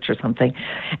research or something.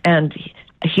 And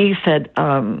he said,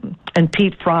 and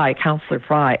Pete Fry, Councillor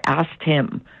Fry, asked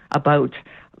him about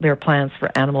their plans for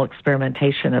animal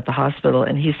experimentation at the hospital.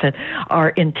 And he said, our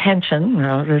intention,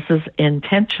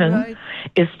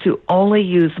 is to only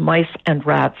use mice and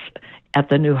rats at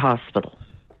the new hospital.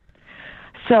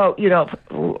 So,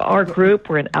 our group,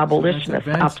 we're an abolitionist,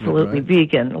 absolutely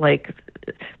vegan. Like,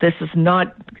 this is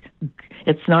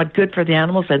it's not good for the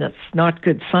animals and it's not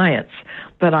good science.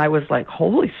 But I was like,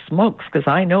 holy smokes, because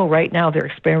I know right now they're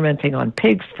experimenting on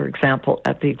pigs, for example,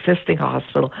 at the existing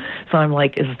hospital. So I'm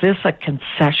like, is this a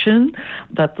concession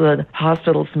that the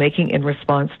hospital's making in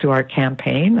response to our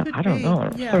campaign? I don't know.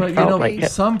 Yeah.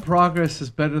 But, some progress is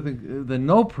better than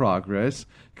no progress.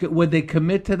 Would they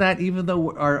commit to that, even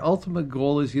though our ultimate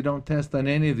goal is you don't test on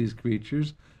any of these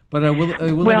creatures? But are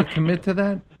willing to commit to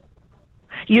that?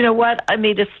 You know what? I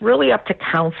mean, it's really up to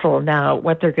council now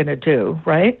what they're going to do,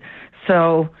 right?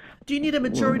 So, do you need a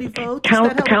majority vote?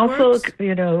 Council,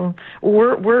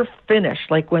 we're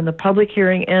finished. Like when the public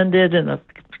hearing ended and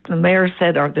the mayor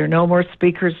said, "Are there no more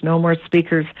speakers? No more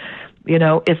speakers."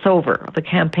 It's over. The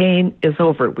campaign is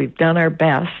over. We've done our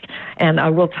best. And I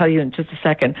will tell you in just a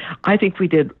second, I think we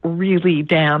did really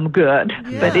damn good.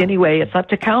 Yeah. But anyway, it's up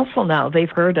to council now. They've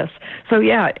heard us. So,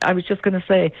 yeah, I was just going to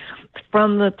say,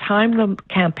 from the time the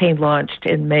campaign launched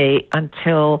in May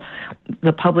until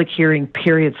the public hearing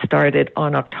period started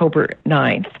on October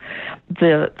 9th,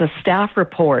 the staff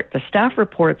report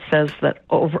says that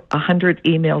over 100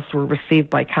 emails were received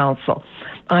by council.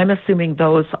 I'm assuming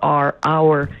those are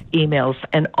our emails,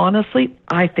 and honestly,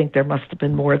 I think there must have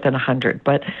been more than 100,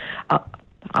 but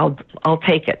I'll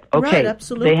take it. Okay, right,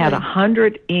 absolutely. They had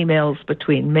 100 emails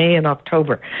between May and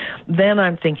October. Then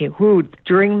I'm thinking,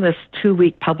 during this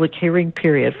 2-week public hearing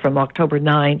period from October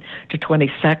 9 to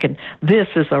 22nd, this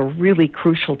is a really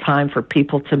crucial time for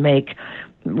people to make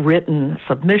written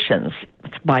submissions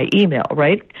by email,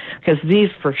 right? Because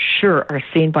these for sure are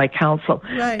seen by council.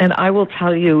 Right. And I will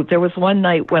tell you, there was one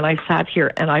night when I sat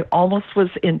here and I almost was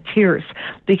in tears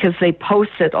because they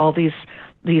posted all these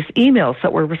emails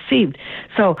that were received.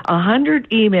 So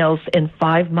 100 emails in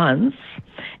 5 months,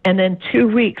 and in 2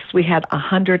 weeks we had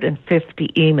 150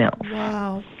 emails.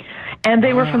 Wow. And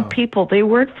they were from people. They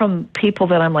weren't from people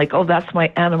that I'm like, oh, that's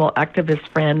my animal activist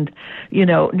friend.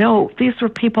 No, these were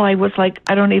people I was like,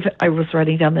 I was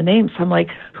writing down the names. I'm like,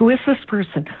 who is this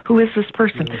person? Who is this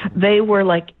person? They were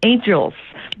like angels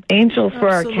for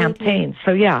our campaign.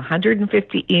 So yeah,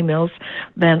 150 emails.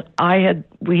 Then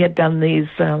we had done these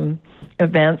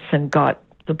events and got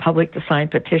the public to sign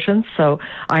petitions. So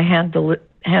I hand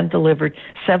delivered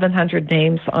 700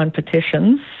 names on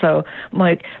petitions. So I'm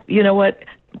like, you know what?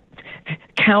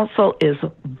 Council is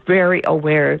very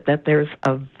aware that there's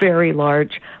a very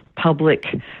large public,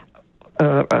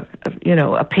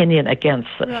 opinion against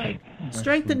this. Right.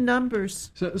 Strength in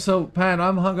numbers. So, Pat,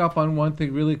 I'm hung up on one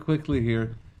thing really quickly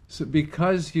here. So,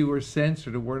 because you were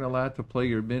censored and weren't allowed to play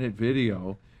your minute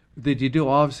video, did you do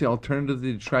obviously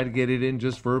alternatively to try to get it in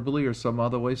just verbally or some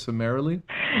other way summarily?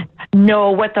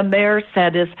 No, what the mayor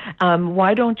said is,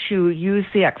 why don't you use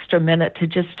the extra minute to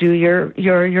just do your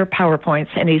PowerPoints?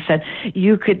 And he said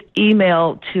you could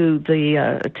email to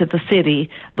the city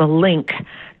the link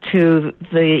to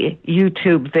the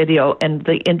YouTube video, and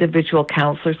the individual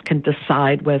councillors can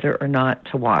decide whether or not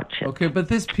to watch it. Okay, but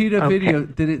this PETA video,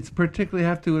 did it particularly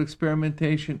have to do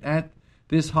experimentation at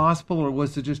this hospital, or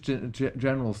was it just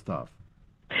general stuff?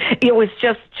 It was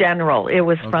just general. It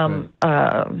was from,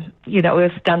 it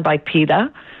was done by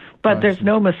PETA, but there's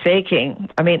no mistaking.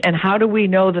 I mean, and how do we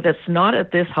know that it's not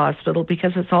at this hospital?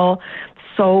 Because it's all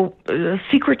so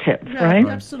secretive, right?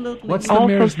 Absolutely. What's the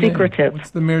mayor's name? Secretive. What's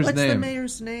the mayor's name? What's the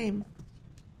mayor's name?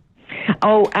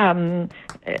 Oh,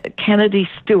 Kennedy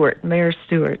Stewart, Mayor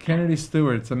Stewart. Kennedy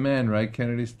Stewart. It's a man, right?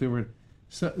 Kennedy Stewart.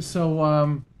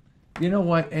 So you know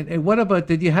what? And what about,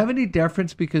 did you have any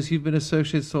deference because you've been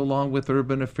associated so long with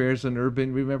urban affairs and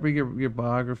urban? Remember your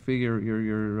biography, your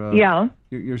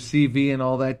CV and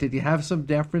all that. Did you have some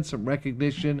deference, some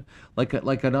recognition, like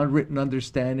an unwritten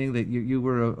understanding that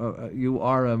you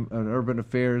are an urban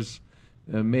affairs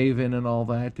maven and all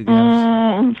that? Did you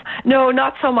have no,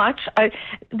 not so much. I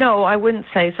wouldn't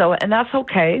say so, and that's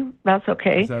okay. That's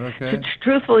okay. Is that okay?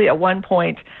 Truthfully, at one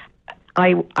point,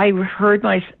 I heard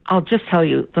I'll just tell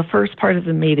you, the first part of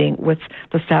the meeting with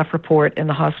the staff report and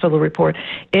the hospital report,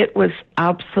 it was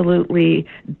absolutely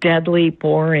deadly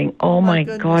boring. Oh my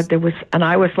God, and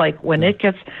I was like, when it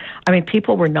gets,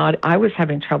 people were not, I was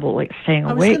having trouble like staying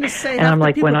awake. And I'm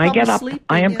like, when I get up,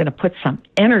 I am going to put some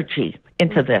energy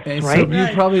into this, and right? So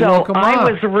you probably so woke 'em I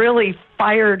up. was really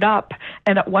fired up,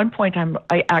 and at one point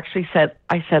I actually said,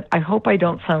 I hope I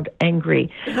don't sound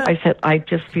angry. I said, I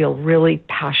just feel really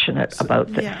passionate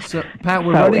about this. Yeah. So Pat,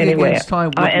 we're running against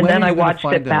time. And then I watched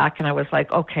it back, and I was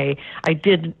like, okay, I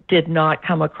did not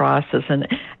come across as an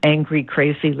angry,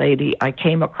 crazy lady. I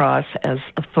came across as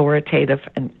authoritative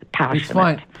and passionate. It's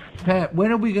fine. Pat,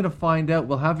 when are we going to find out?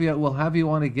 We'll have you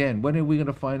on again. When are we going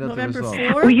to find out November the results?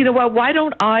 4th? Well, you know what? Why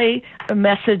don't I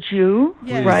message you,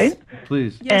 Yes. right?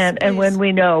 Please. Yes, And when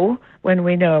we know.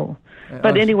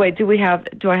 But anyway, do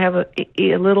I have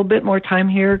a little bit more time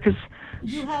here? Because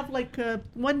you have like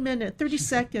 1 minute, 30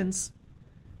 seconds.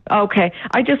 okay,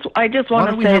 I just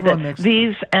want to say that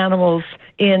these animals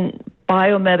in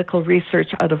biomedical research,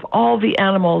 out of all the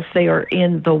animals, they are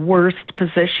in the worst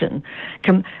position.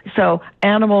 So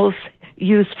animals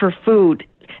used for food.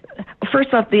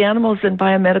 First off, the animals in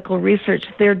biomedical research,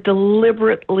 they're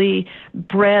deliberately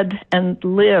bred and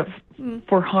live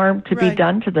for harm to be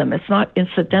done to them. It's not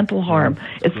incidental harm.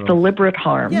 It's deliberate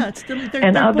harm. Yeah,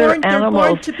 and other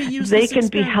animals, they can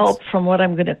be experiments. helped from what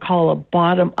I'm going to call a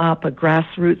bottom-up, a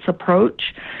grassroots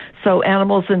approach. So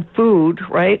animals in food,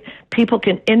 right? People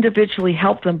can individually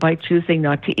help them by choosing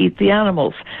not to eat the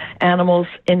animals. Animals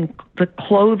in the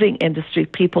clothing industry,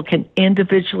 people can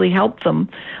individually help them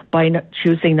by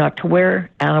choosing not to wear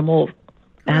animals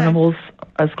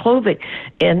as clothing.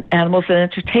 And animals in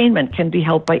entertainment can be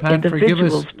helped by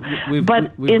individuals.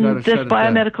 But in this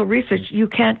biomedical research, you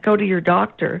can't go to your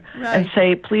doctor and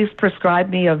say, please prescribe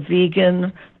me a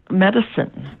vegan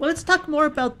medicine. Well, let's talk more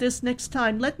about this next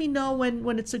time. Let me know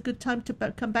when it's a good time to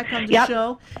come back on the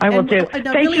show. I will do.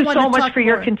 Thank you so much for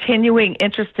your continuing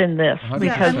interest in this,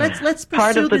 because let's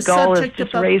part of the goal is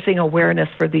just raising awareness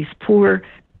for these poor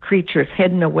creatures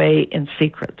hidden away in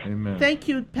secret. Amen. Thank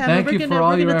you, Pam. We're going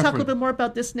to talk a little bit more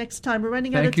about this next time. We're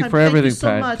running out of time. Thank you for everything,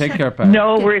 Pat. Much. Take care, Pat.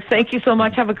 No worries. Thank you so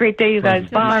much. Have a great day, you guys.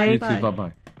 Bye. You too.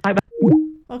 Bye-bye.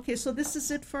 Okay, so this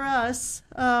is it for us.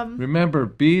 Remember,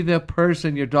 be the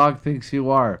person your dog thinks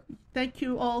you are. Thank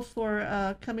you all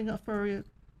for coming up, for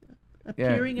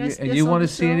appearing as and you want to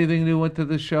see anything new into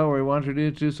the show, or you want to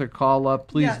introduce or call up,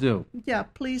 please do. Yeah,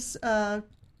 please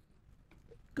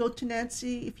go to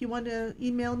Nancy. If you want to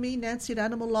email me,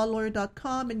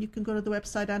 nancy@animallawlawyer.com, and you can go to the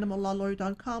website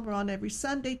animallawlawyer.com. We're on every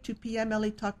Sunday, 2 p.m.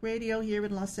 LA Talk Radio here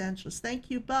in Los Angeles. Thank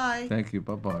you. Bye. Thank you.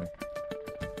 Bye-bye.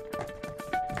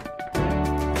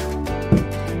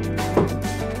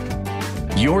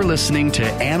 You're listening to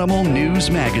Animal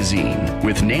News Magazine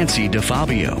with Nancy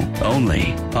DeFabio,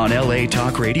 only on LA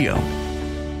Talk Radio.